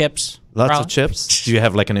 A lot of chips. Lots of chips? Do you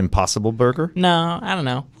have like an Impossible Burger? No, I don't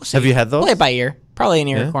know. We'll see. Have you had those? Play it by ear. Probably an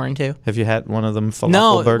ear corn too. Have you had one of them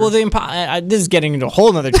falafel burgers? Well, this is getting into a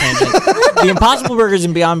whole other tangent. The Impossible Burgers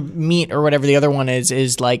and Beyond Meat or whatever the other one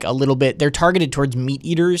is like a little bit. They're targeted towards meat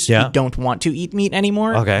eaters who don't want to eat meat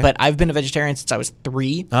anymore. Okay. But I've been a vegetarian since I was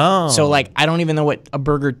 3. Oh. So like I don't even know what a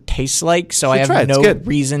burger tastes like. So I have no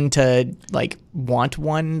reason to like want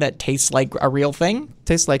one that tastes like a real thing.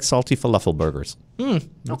 Tastes like salty falafel burgers.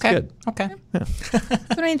 Okay. Good. Okay. So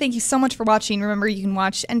anyway, thank you so much for watching. Remember, you can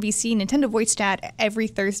watch NVC Nintendo Voice Chat every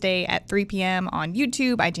Thursday at 3 p.m. on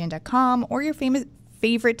YouTube, IGN.com, or your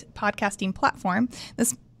favorite podcasting platform.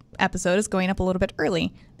 This episode is going up a little bit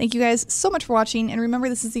early. Thank you guys so much for watching, and remember,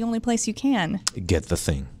 this is the only place you can get the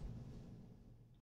thing.